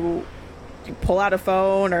see you pull out a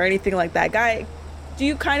phone or anything like that. Guy, do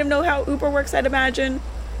you kind of know how Uber works, I'd imagine?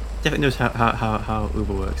 Definitely knows how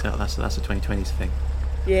Uber works. That's a 2020s thing.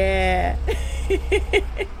 Yeah.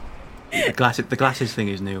 The glasses thing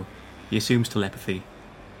is new. He assumes telepathy.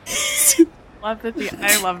 Telepathy.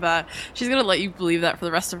 I love that. She's gonna let you believe that for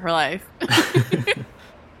the rest of her life.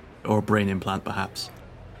 Or a brain implant, perhaps.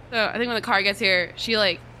 So I think when the car gets here, she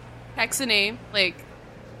texts a name,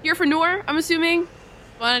 here for Noor, I'm assuming.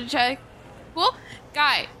 Wanted to check. Cool.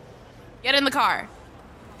 Guy, get in the car.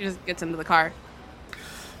 She just gets into the car.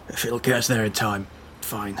 If it'll get us there in time,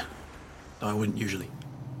 fine. Though I wouldn't usually.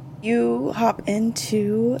 You hop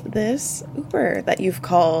into this Uber that you've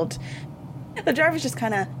called. The driver's just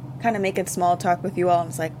kind of making small talk with you all, and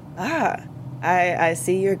it's I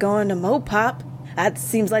see you're going to Mopop. That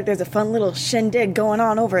seems like there's a fun little shindig going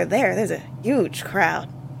on over there. There's a huge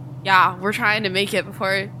crowd. Yeah, we're trying to make it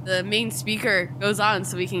before the main speaker goes on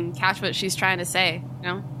so we can catch what she's trying to say.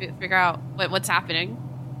 Figure out what's happening.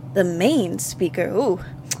 The main speaker? Ooh.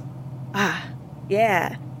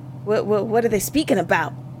 Yeah. What are they speaking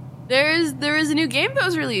about? There is a new game that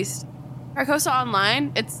was released. Carcosa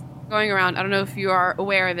Online. It's going around. I don't know if you are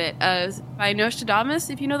aware of it. By Nostradamus,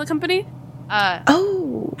 if you know the company.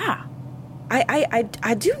 Oh. Yeah.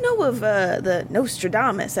 I do know of the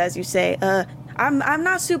Nostradamus, as you say. I'm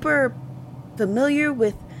not super familiar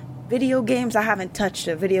with video games. I haven't touched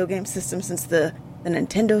a video game system since the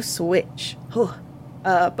Nintendo Switch.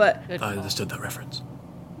 But I understood that reference.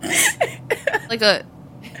 Like a.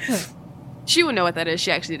 She would know what that is.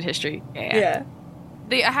 She actually did history. yeah.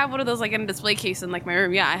 I have one of those like in a display case in like my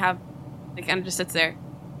room. Yeah, I have. It kind of just sits there.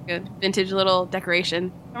 Good vintage little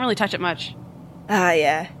decoration. Don't really touch it much. Ah,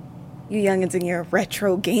 yeah. You youngins and your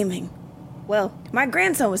retro gaming. Well, my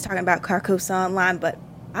grandson was talking about Carcosa Online, but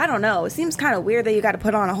I don't know. It seems kind of weird that you got to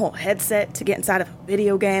put on a whole headset to get inside of a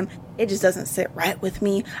video game. It just doesn't sit right with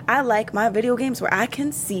me. I like my video games where I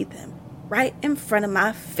can see them right in front of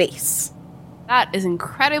my face. That is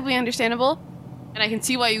incredibly understandable, and I can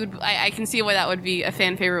see why you would. I can see why that would be a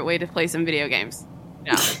fan favorite way to play some video games.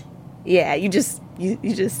 Yeah. Yeah, you just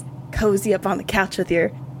cozy up on the couch with your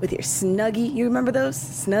Snuggie. You remember those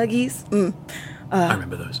Snuggies? I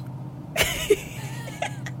remember those. I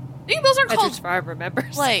think those are called Five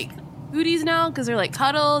remembers. like cooties now because they're like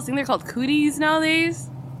cuddles. I think they're called cooties nowadays.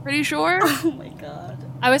 Pretty sure. Oh my god.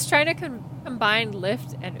 I was trying to combine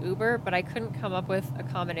Lyft and Uber, but I couldn't come up with a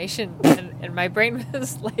combination, and my brain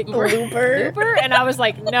was like Uber, and I was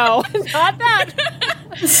like, no, not that.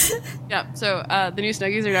 Yeah. So the new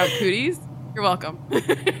Snuggies are now cooties. You're welcome.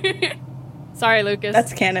 Sorry, Lucas.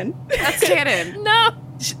 That's canon. That's canon. No.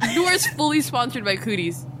 Yours fully sponsored by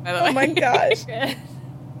cooties. By the way. Oh my gosh.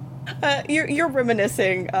 You're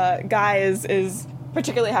reminiscing. Guy is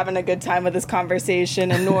particularly having a good time with this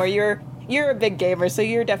conversation, and Nor, you're a big gamer, so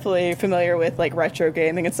you're definitely familiar with like retro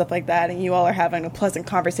gaming and stuff like that, and you all are having a pleasant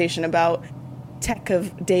conversation about tech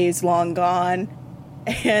of days long gone,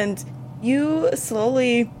 and you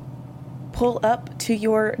slowly pull up to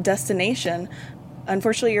your destination.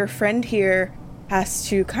 Unfortunately, your friend here has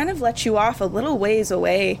to kind of let you off a little ways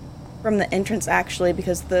away from the entrance, actually,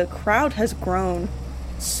 because the crowd has grown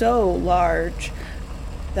so large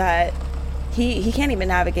that he can't even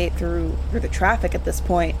navigate through the traffic at this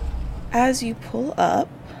point. As you pull up,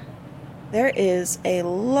 there is a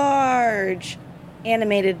large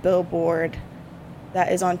animated billboard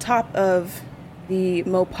that is on top of the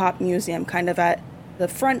Mopop Museum, kind of at the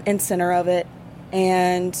front and center of it,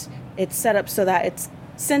 and it's set up so that it's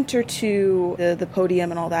centered to the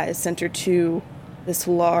podium and all that is centered to this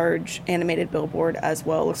large animated billboard as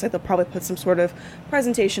well. Looks like they'll probably put some sort of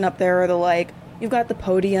presentation up there or the like. You've got the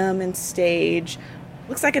podium and stage.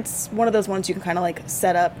 Looks like it's one of those ones you can kind of like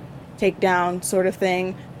set up, take down sort of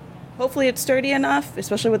thing. Hopefully it's sturdy enough,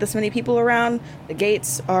 especially with this many people around. The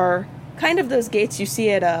gates are kind of those gates you see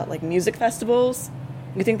at like music festivals.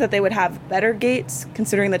 You think that they would have better gates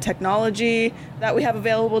considering the technology that we have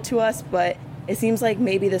available to us, but it seems like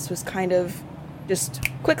maybe this was kind of just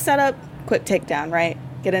quick setup, quick takedown, right?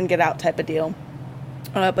 Get in, get out type of deal.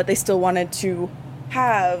 But they still wanted to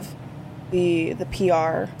have the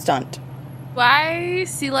PR stunt. Do I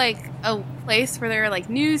see like a place where there are like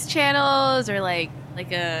news channels or like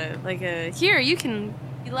a here you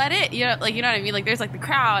let it, you know what I mean? Like there's like the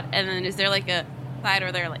crowd, and then is there like a side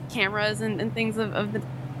where there are like cameras and things of the.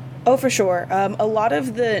 Oh, for sure. A lot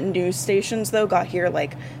of the news stations though got here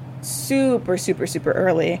like super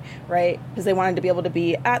early, right? Because they wanted to be able to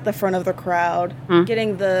be at the front of the crowd,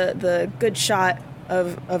 getting the good shot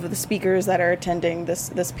of the speakers that are attending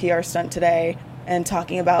this PR stunt today and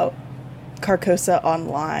talking about Carcosa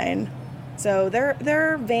Online. So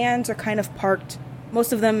their vans are kind of parked,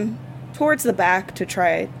 most of them towards the back to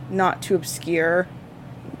try not to obscure,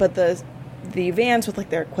 but the vans with like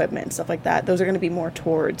their equipment and stuff like that, those are going to be more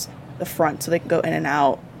towards the front so they can go in and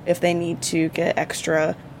out if they need to get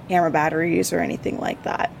extra camera batteries or anything like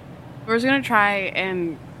that. We're just going to try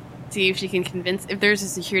and see if she can convince, if there's a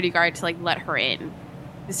security guard to like let her in,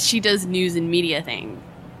 because she does news and media things.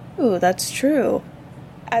 Ooh, that's true.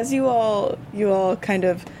 As you all kind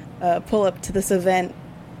of pull up to this event,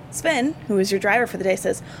 Sven, who is your driver for the day,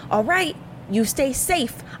 says, "All right, you stay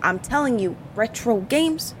safe. I'm telling you, retro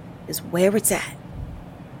games is where it's at.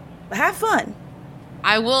 But have fun."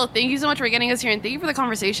 I will. Thank you so much for getting us here, and thank you for the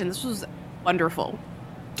conversation. This was wonderful.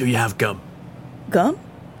 Do you have gum? Gum?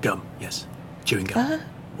 Gum, yes. Chewing gum.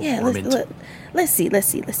 Yeah, let's see.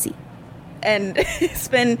 And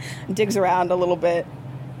Sven digs around a little bit.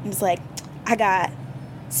 He's like, "I got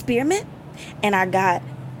spearmint, and I got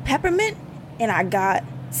peppermint, and I got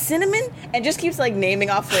cinnamon," and just keeps like naming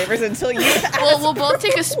off flavors until you ask. Well, we'll both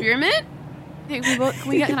take a spearmint.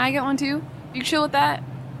 Can I get one too? You chill with that?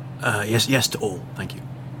 Yes to all. Thank you.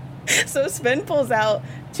 So Sven pulls out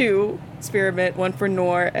 2 spearmint, one for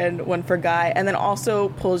Nor and one for Guy, and then also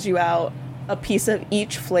pulls you out a piece of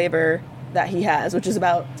each flavor that he has, which is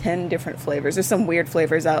about 10 different flavors. There's some weird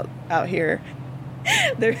flavors out here.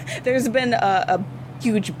 There's been a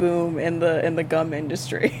huge boom in the gum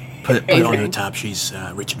industry. Put it on her tab. She's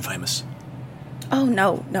rich and famous. Oh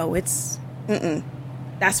no, it's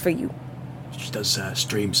That's for you. She does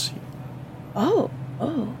streams. Oh.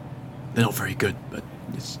 They're not very good, but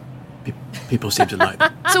people seem to like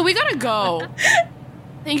them. So we gotta go.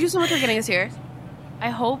 Thank you so much for getting us here. I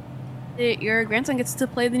hope that your grandson gets to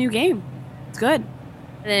play the new game. It's good.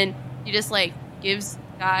 And then he just like gives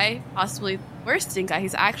Guy possibly the worst stink eye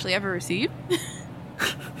he's actually ever received.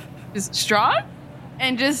 Is strong,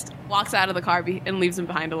 and just walks out of the car and leaves him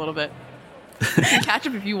behind a little bit. You can catch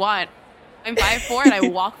up if you want. I'm 5'4" and I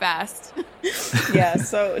walk fast. Yeah,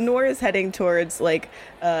 so Noor is heading towards like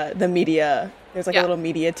the media. There's like a little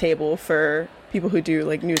media table for people who do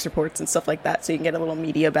like news reports and stuff like that, so you can get a little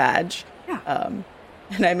media badge. Yeah.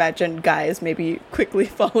 And I imagine Guy is maybe quickly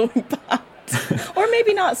following behind. Or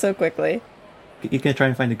maybe not so quickly. You're going to try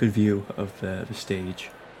and find a good view of the stage.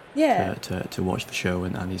 Yeah. To watch the show,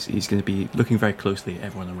 and he's going to be looking very closely at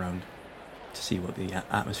everyone around to see what the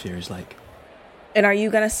atmosphere is like. And are you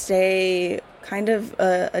going to stay kind of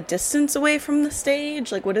a distance away from the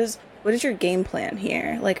stage? Like, what is your game plan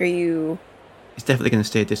here? Like, are you... He's definitely going to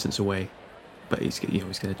stay a distance away, but he's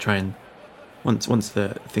going to try and once the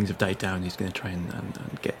things have died down, he's going to try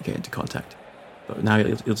and get into contact. But now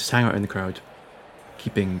he'll just hang out in the crowd,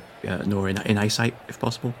 keeping Noor in eyesight if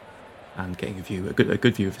possible, and getting a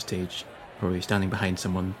good view of the stage. Probably standing behind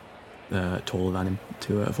someone taller than him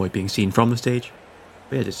to avoid being seen from the stage.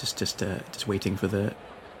 But yeah, just waiting for the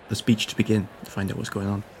speech to begin to find out what's going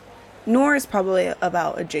on. Noor is probably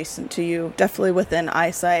about adjacent to you, definitely within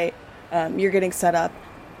eyesight. You're getting set up.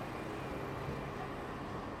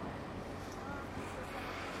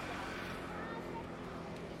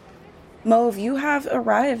 Mauve, you have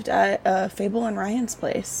arrived at Fable and Ryan's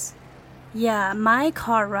place. Yeah, my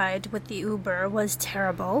car ride with the Uber was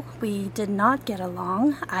terrible. We did not get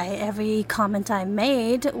along. Every comment I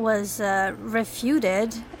made was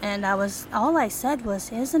refuted, and all I said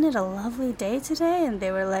was, "Isn't it a lovely day today?" And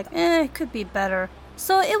they were like, "It could be better."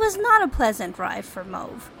 So it was not a pleasant ride for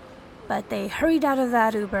Mauve. But they hurried out of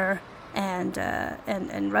that Uber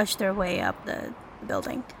and rushed their way up the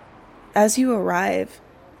building. As you arrive,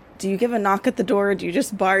 do you give a knock at the door, or do you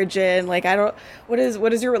just barge in? Like, what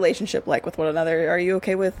is your relationship like with one another? Are you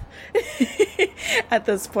okay with, at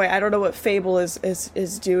this point, I don't know what Fable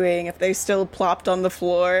is doing, if they still plopped on the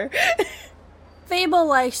floor. Fable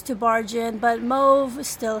likes to barge in, but Mauve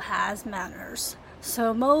still has manners.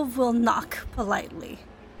 So Mauve will knock politely.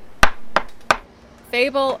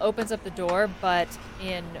 Fable opens up the door, but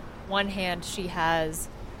in one hand she has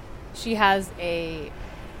a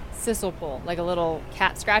sissel pole, like a little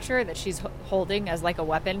cat scratcher that she's holding as like a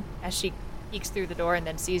weapon as she peeks through the door and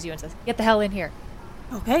then sees you and says, "Get the hell in here."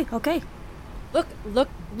 Okay. Look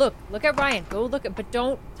at Ryan. Go look at, but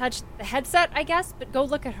don't touch the headset, I guess, but go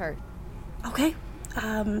look at her. Okay.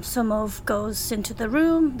 So Mauve goes into the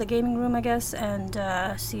room, the gaming room, I guess, and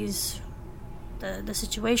sees the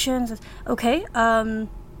situation. Says, "Okay,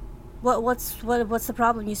 what's the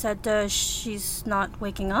problem? You said she's not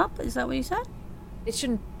waking up. Is that what you said?" It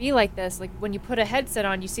shouldn't be like this. Like, when you put a headset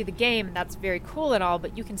on, you see the game, and that's very cool and all,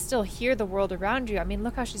 but you can still hear the world around you. I mean,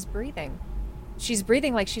 look how she's breathing. She's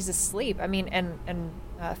breathing like she's asleep. I mean, and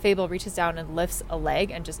Fable reaches down and lifts a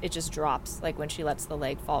leg, and it just drops. Like, when she lets the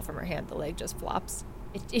leg fall from her hand, the leg just flops.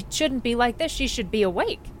 It shouldn't be like this. She should be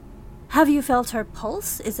awake. Have you felt her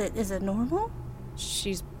pulse? Is it normal?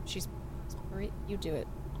 She's you do it.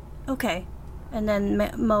 Okay. And then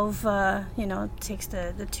Mauve, takes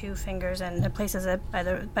the two fingers and places it by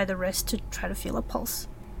the wrist to try to feel a pulse.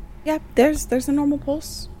 Yeah, there's a normal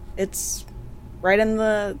pulse. It's right in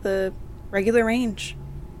the regular range.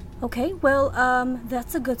 Okay, well,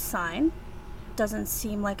 that's a good sign. Doesn't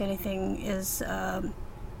seem like anything is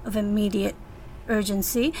of immediate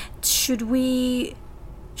urgency. Should we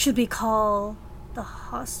call the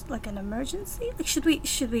like an emergency? Like,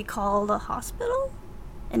 should we call the hospital?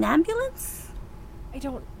 An ambulance? I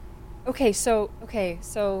don't... Okay, so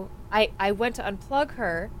I went to unplug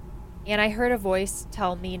her, and I heard a voice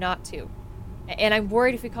tell me not to. And I'm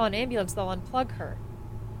worried if we call an ambulance, they'll unplug her.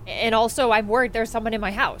 And also, I'm worried there's someone in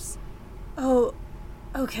my house. Oh,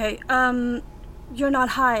 okay. You're not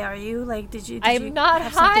high, are you? Like, did you I'm not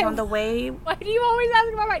have high. Something on the way? Why do you always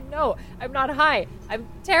ask about my... No, I'm not high. I'm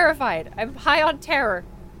terrified. I'm high on terror.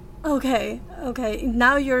 Okay.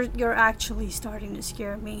 Now you're actually starting to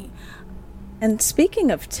scare me. And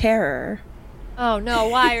speaking of terror... Oh no,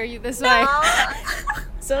 why are you this way?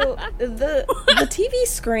 So, the TV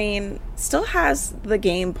screen still has the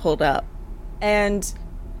game pulled up. And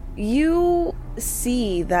you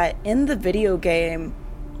see that in the video game,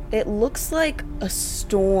 it looks like a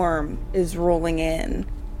storm is rolling in.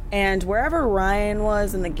 And wherever Ryan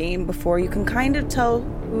was in the game before, you can kind of tell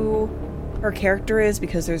who her character is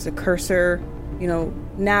because there's a cursor,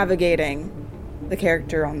 navigating the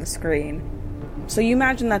character on the screen. So you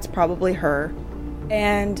imagine that's probably her.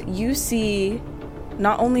 And you see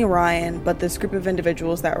not only Ryan, but this group of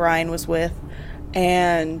individuals that Ryan was with,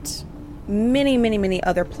 and many, many, many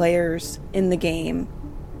other players in the game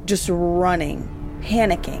just running,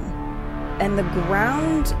 panicking. And the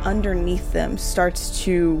ground underneath them starts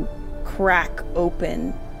to crack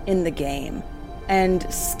open in the game.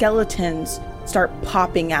 And skeletons start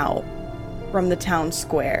popping out from the town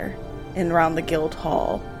square and around the guild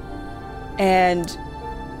hall. And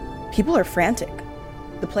people are frantic.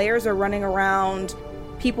 The players are running around.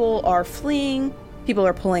 People are fleeing. People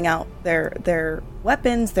are pulling out their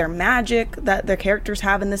weapons, their magic that their characters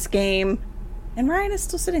have in this game. And Ryan is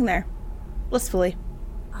still sitting there, blissfully.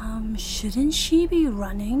 Shouldn't she be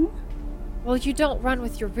running? Well, you don't run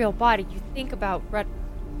with your real body. You think about run.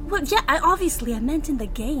 Well, yeah, I meant in the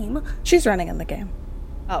game. She's running in the game.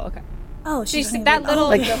 Oh, okay. Oh, she's that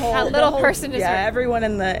little person is. Yeah, everyone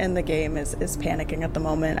in the game is panicking at the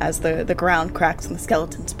moment as the ground cracks and the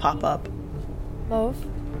skeletons pop up. Mauve?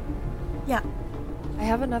 Yeah. I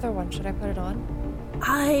have another one. Should I put it on?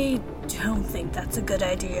 I don't think that's a good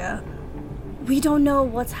idea. We don't know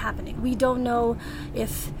what's happening. We don't know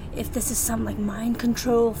if this is some mind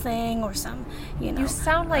control thing or some, You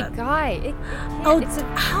sound like Guy.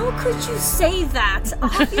 How could you say that?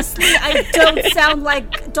 Obviously, I don't sound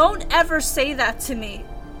like. Don't ever say that to me.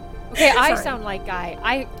 Okay, I sound like Guy.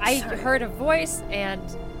 I heard a voice and.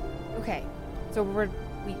 Okay, so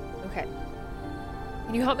okay.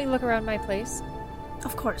 Can you help me look around my place?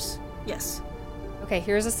 Of course. Yes. Okay,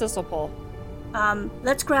 here's a sissel pole.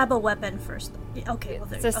 Let's grab a weapon first. Okay, well,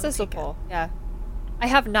 it's a sissel pole. Yeah. I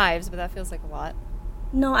have knives, but that feels like a lot.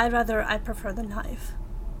 No, I prefer the knife.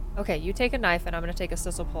 Okay, you take a knife, and I'm gonna take a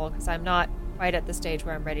sissel pole because I'm not quite at the stage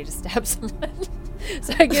where I'm ready to stab someone.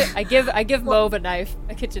 So I give Mauve a knife,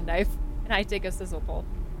 a kitchen knife, and I take a sissel pole.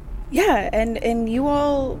 Yeah, and you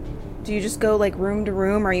all, do you just go room to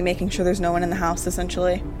room? Or are you making sure there's no one in the house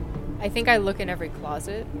essentially? I think I look in every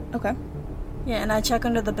closet. Okay. Yeah, and I check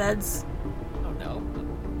under the beds.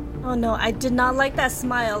 Oh no, I did not like that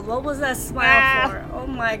smile. What was that smile for? Oh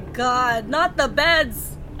my god, not the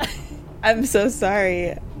beds! I'm so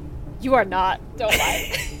sorry. You are not. Don't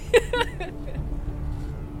lie.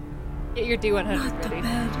 Get your D100 not ready.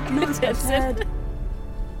 Not the bed.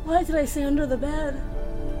 Why did I say under the bed?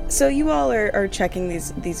 So you all are checking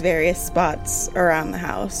these various spots around the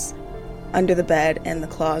house. Under the bed and the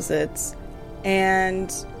closets.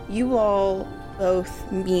 And you all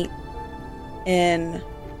both meet in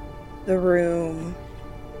the room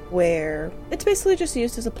where it's basically just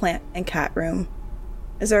used as a plant and cat room.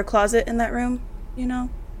 Is there a closet in that room?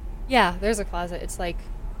 Yeah, there's a closet. It's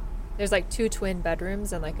there's 2 twin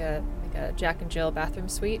bedrooms and a Jack and Jill bathroom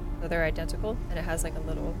suite. So they're identical, and it has a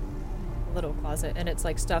little closet, and it's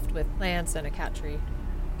stuffed with plants and a cat tree.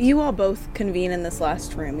 You all both convene in this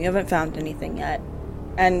last room. You haven't found anything yet,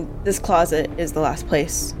 and this closet is the last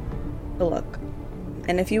place to look.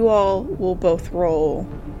 And if you all will both roll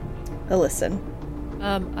a listen.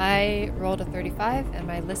 I rolled a 35 and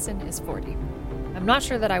my listen is 40. I'm not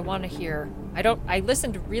sure that I want to hear. I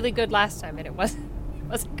listened really good last time and it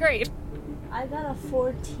wasn't great. I got a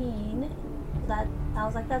 14. That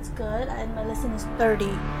sounds like that's good, and my listen is 30.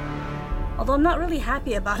 Although I'm not really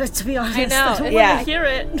happy about it, to be honest. I know. I don't want to hear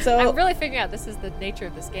it. So I'm really figuring out this is the nature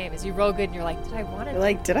of this game. Is you roll good and you're like, did I want it?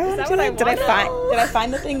 Did I want to do that? Did I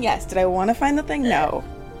find the thing? Yes. Did I want to find the thing? No.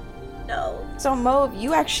 No. So Mauve,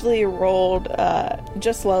 you actually rolled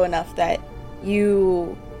just low enough that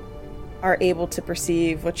you are able to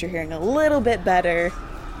perceive what you're hearing a little bit better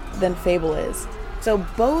than Fable is. So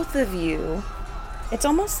both of you, it's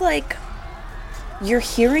almost like you're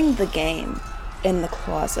hearing the game in the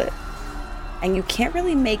closet, and you can't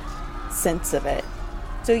really make sense of it.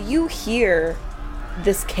 So you hear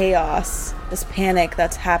this chaos, this panic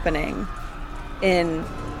that's happening in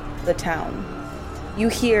the town. You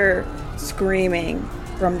hear screaming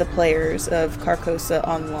from the players of Carcosa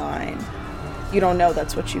Online. You don't know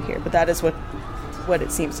that's what you hear, but that is what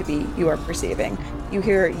it seems to be you are perceiving. You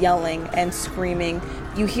hear yelling and screaming.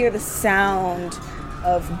 You hear the sound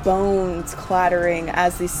of bones clattering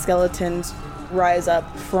as these skeletons rise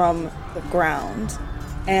up from the ground.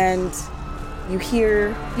 And you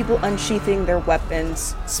hear people unsheathing their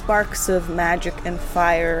weapons, sparks of magic and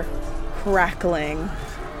fire crackling.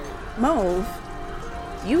 Mauve,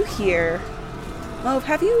 Mauve,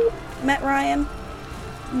 have you met Ryan?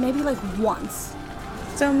 Maybe once.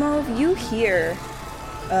 So Mauve, you hear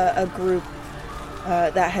a group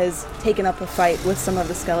that has taken up a fight with some of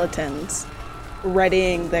the skeletons.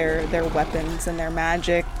 readying their weapons and their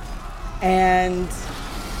magic. And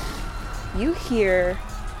you hear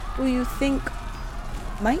who you think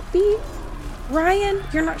might be Ryan.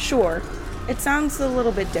 You're not sure. It sounds a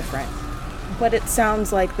little bit different, but it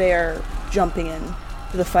sounds like they're jumping in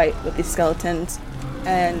to the fight with these skeletons,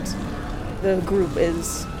 and the group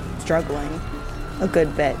is struggling a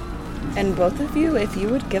good bit. And both of you, if you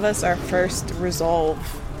would give us our first resolve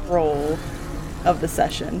roll of the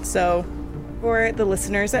session. So for the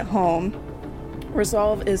listeners at home,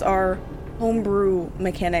 resolve is our homebrew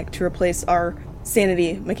mechanic to replace our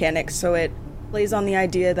sanity mechanic. So it plays on the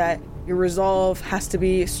idea that your resolve has to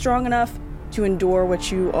be strong enough to endure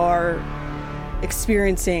what you are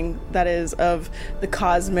experiencing, that is of the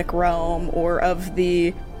cosmic realm or of the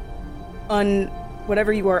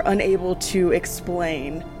whatever you are unable to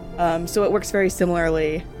explain. So it works very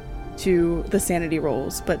similarly to the sanity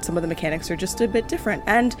rolls, but some of the mechanics are just a bit different.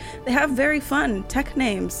 And they have very fun tech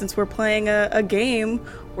names, since we're playing a game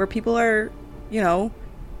where people are,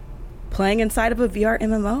 playing inside of a VR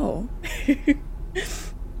MMO.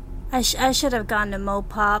 I should have gone to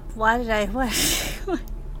Mopop. Why did I? What?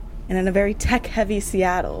 And in a very tech-heavy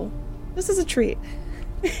Seattle. This is a treat.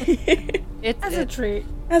 As a treat.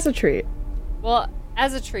 As a treat. Well,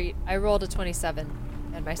 as a treat, I rolled a 27,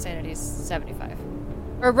 and my sanity's 75.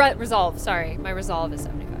 Or resolve, sorry. My resolve is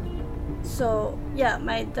 75. So, yeah,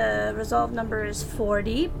 the resolve number is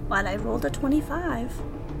 40, but I rolled a 25.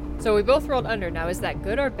 So we both rolled under. Now, is that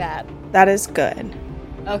good or bad? That is good.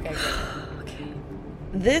 Okay, good. Okay.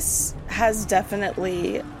 This has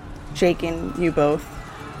definitely shaken you both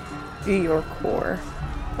to your core,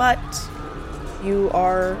 but you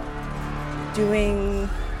are doing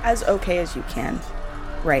as okay as you can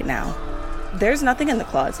right now. There's nothing in the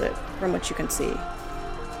closet from what you can see.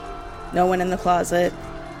 No one in the closet.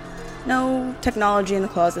 No technology in the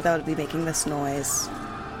closet that would be making this noise.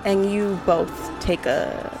 And you both take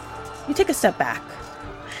a step back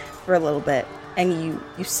for a little bit, and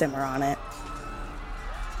you simmer on it.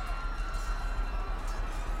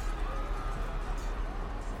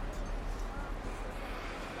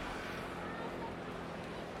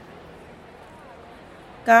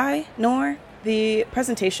 Guy, Nor, the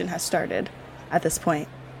presentation has started at this point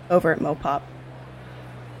over at Mopop.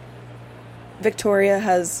 Victoria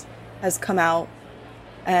has come out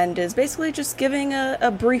and is basically just giving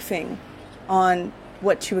a briefing on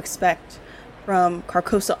what to expect from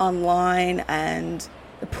Carcosa Online and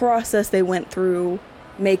the process they went through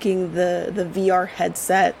making the VR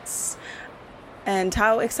headsets, and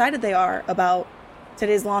how excited they are about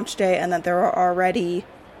today's launch day, and that there are already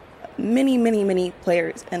many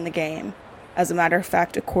players in the game. As a matter of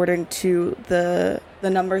fact, according to the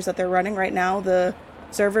numbers that they're running right now, the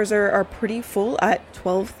servers are pretty full at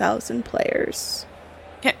 12,000 players.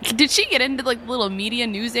 Did she get into the little media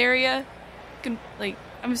news area?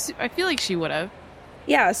 I feel like she would have.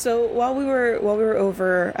 Yeah. So while we were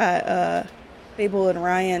over at Fable and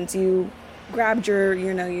Ryan's, you grabbed your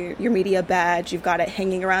media badge. You've got it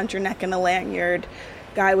hanging around your neck in a lanyard.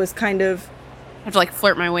 Guy was kind of. I have to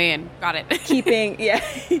flirt my way in. Got it.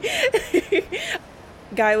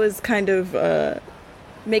 Guy was kind of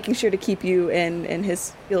making sure to keep you in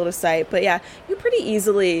his field of sight. But yeah, you pretty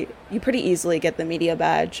easily get the media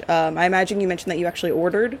badge. I imagine you mentioned that you actually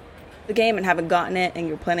ordered the game and haven't gotten it, and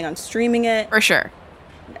you're planning on streaming it. For sure.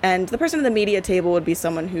 And the person at the media table would be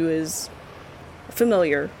someone who is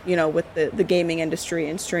familiar, with the gaming industry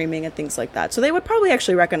and streaming and things like that. So they would probably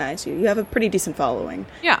actually recognize you. You have a pretty decent following.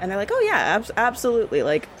 Yeah. And they're like, oh yeah,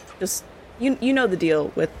 absolutely. Just, you know the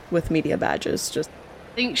deal with media badges. Just.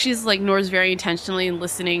 I think she's Nor's very intentionally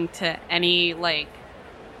listening to any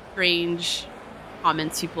strange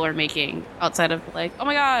comments people are making outside of oh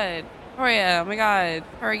my god, Victoria, oh my god,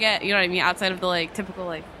 forget, you know what I mean? Outside of the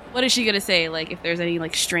typical what is she gonna say? If there's any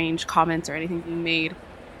strange comments or anything being made.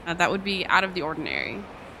 That would be out of the ordinary.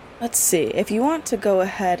 Let's see. If you want to go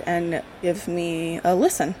ahead and give me a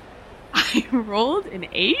listen. I rolled an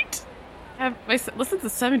 8? My listen's a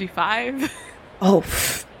 75.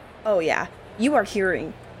 Oh yeah. You are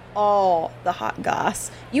hearing all the hot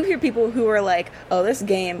goss. You hear people who are like, oh, this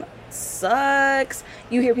game sucks.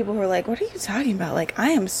 You hear people who are like, what are you talking about? I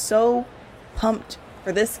am so pumped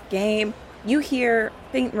for this game. You hear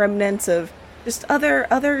faint remnants of just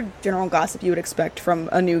other general gossip you would expect from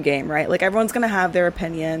a new game, right? Everyone's going to have their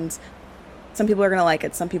opinions. Some people are going to like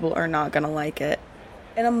it. Some people are not going to like it.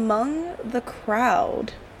 And among the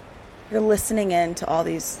crowd, you're listening in to all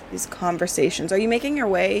these conversations. Are you making your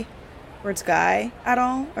way towards Guy at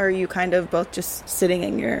all? Or are you kind of both just sitting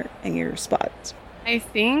in your spots? I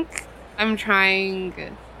think I'm definitely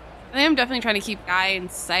trying to keep Guy in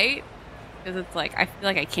sight. because it's like I feel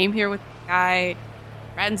like I came here with the guy.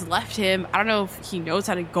 Friends left him. I don't know if he knows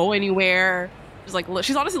how to go anywhere.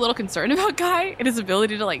 She's honestly a little concerned about Guy and his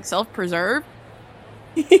ability to like self-preserve.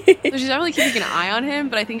 So she's definitely keeping an eye on him,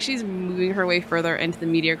 but I think she's moving her way further into the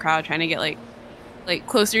meteor crowd, trying to get like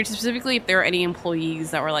closer to specifically if there are any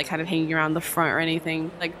employees that were like kind of hanging around the front or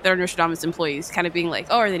anything. Like they're Nostradamus employees, kind of being like,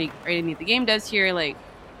 oh, are they any of the game devs here? Like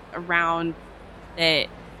around that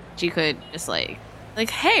she could just like,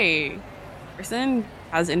 hey, person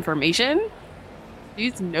has information.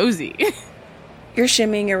 Dude's nosy. You're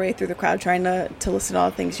shimmying your way through the crowd, trying to listen to all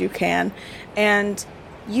the things you can, and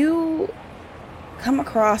you come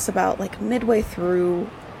across about like midway through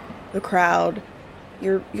the crowd.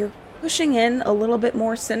 You're pushing in a little bit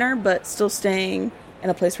more center, but still staying in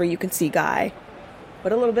a place where you can see Guy,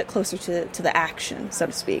 but a little bit closer to the action, so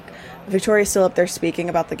to speak. Victoria's still up there speaking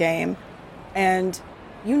about the game, and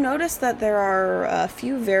you notice that there are a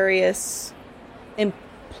few various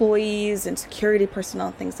employees and security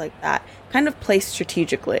personnel, things like that, kind of placed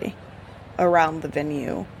strategically around the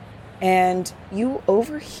venue. And you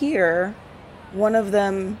overhear one of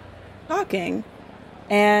them talking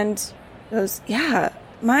and goes, yeah,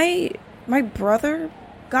 my brother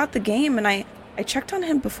got the game, and I checked on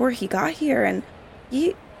him before he got here, and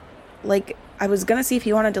he, like, I was gonna see if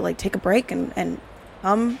he wanted to like take a break and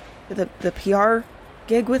come to the PR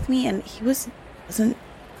gig with me, and he's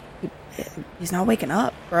not waking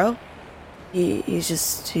up, bro. He's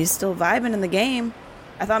still vibing in the game.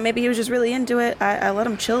 I thought maybe he was just really into it. I let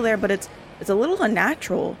him chill there, but it's a little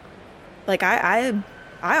unnatural. Like I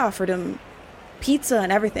offered him pizza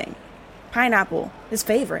and everything. Pineapple, his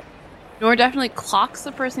favorite. Nora definitely clocks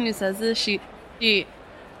the person who says this. She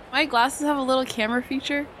my glasses have a little camera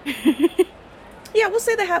feature. Yeah, we'll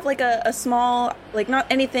say they have like a small, like not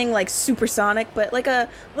anything like supersonic, but like a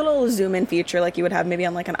little zoom in feature like you would have maybe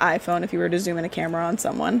on like an iPhone if you were to zoom in a camera on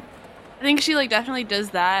someone. I think she like definitely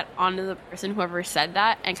does that onto the person whoever said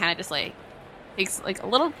that, and kind of just like takes like a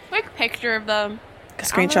little quick picture of them. A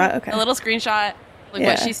screenshot, okay. A little screenshot, like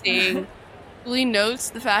what she's saying. Julie notes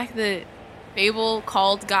the fact that Fable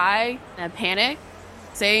called Guy in a panic,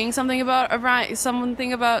 saying something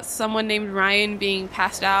about someone named Ryan being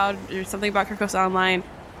passed out, or something about Kirkos Online,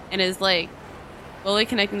 and is like slowly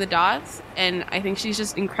connecting the dots. And I think she's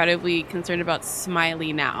just incredibly concerned about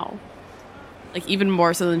Smiley now, like even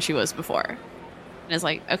more so than she was before. And is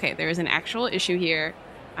like, okay, there is an actual issue here.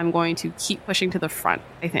 I'm going to keep pushing to the front,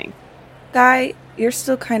 I think. Guy, you're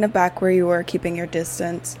still kind of back where you were, keeping your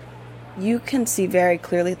distance. You can see very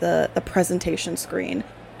clearly the presentation screen.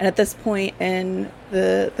 And at this point in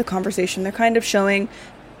the conversation, they're kind of showing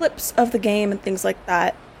clips of the game and things like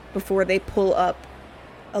that before they pull up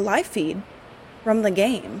a live feed from the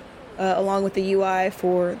game, along with the UI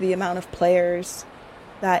for the amount of players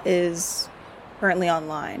that is currently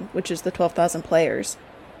online, which is the 12,000 players.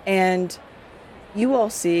 And you all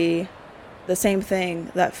see the same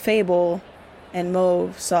thing that Fable and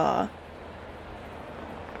Mauve saw.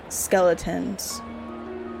 Skeletons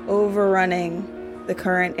overrunning the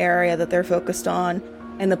current area that they're focused on,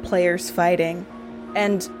 and the players fighting.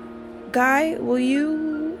 And Guy, will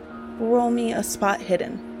you roll me a spot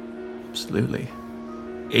hidden? Absolutely.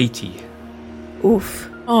 80. Oof.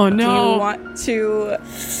 Oh no. Do you want to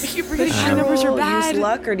the numbers are bad. use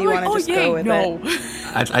luck, or do you want to just go with it?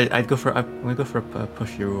 I'm gonna go for a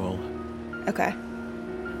pushy roll. Okay.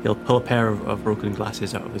 He'll pull a pair of broken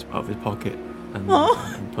glasses out of his pocket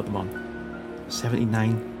and put them on.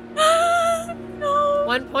 79. No.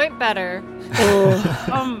 1 point better.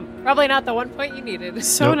 Probably not the 1 point you needed.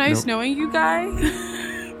 So nice knowing you, Guy.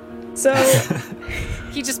 So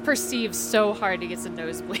he just perceives so hard he gets a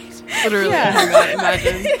nosebleed. Literally, yeah.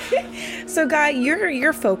 imagine. So Guy,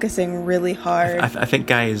 you're focusing really hard. I think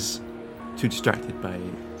Guy is too distracted by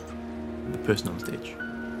the person on stage.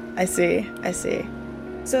 I see.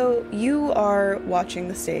 So you are watching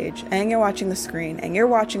the stage, and you're watching the screen, and you're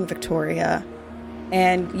watching Victoria,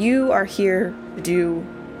 and you are here to do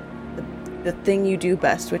the thing you do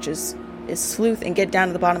best, which is sleuth and get down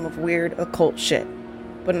to the bottom of weird occult shit.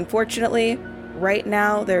 But unfortunately, right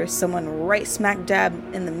now, there is someone right smack dab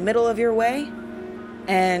in the middle of your way,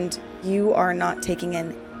 and you are not taking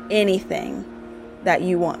in anything that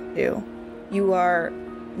you want to. You are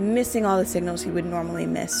missing all the signals you would normally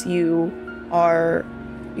miss. You are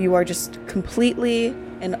just completely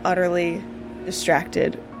and utterly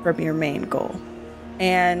distracted from your main goal.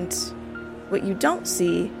 And what you don't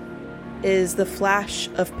see is the flash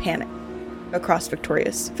of panic across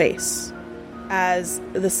Victoria's face as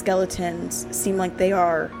the skeletons seem like they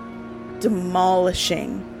are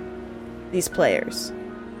demolishing these players.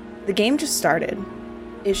 The game just started.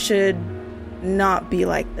 It should not be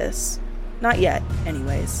like this. Not yet,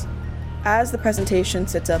 anyways. As the presentation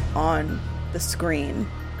sits up on the screen,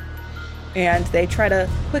 and they try to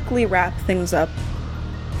quickly wrap things up,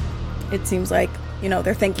 it seems like,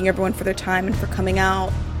 they're thanking everyone for their time and for coming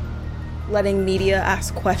out, letting media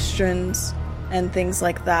ask questions and things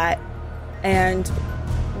like that. And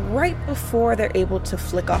right before they're able to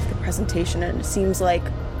flick off the presentation, and it seems like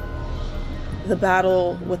the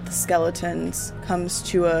battle with the skeletons comes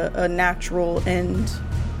to a natural end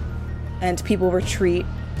and people retreat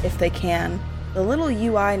if they can, the little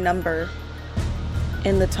UI number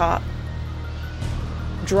in the top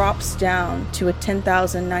drops down to a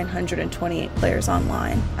 10,928 players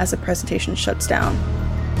online as the presentation shuts down.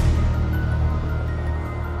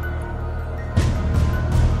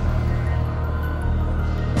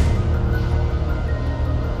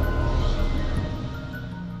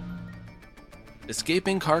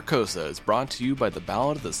 Escaping Carcosa is brought to you by the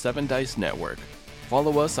Ballad of the Seven Dice Network.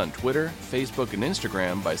 Follow us on Twitter, Facebook, and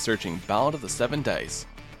Instagram by searching Ballad of the Seven Dice.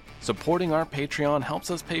 Supporting our Patreon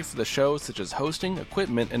helps us pay for the show, such as hosting,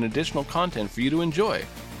 equipment, and additional content for you to enjoy.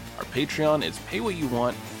 Our Patreon is pay what you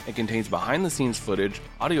want and contains behind-the-scenes footage,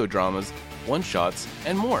 audio dramas, one-shots,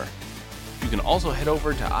 and more. You can also head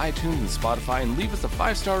over to iTunes and Spotify and leave us a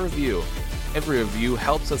 5-star review. Every review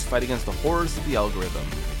helps us fight against the horrors of the algorithm.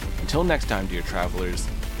 Until next time, dear travelers,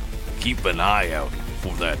 keep an eye out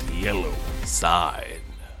for that yellow sigh.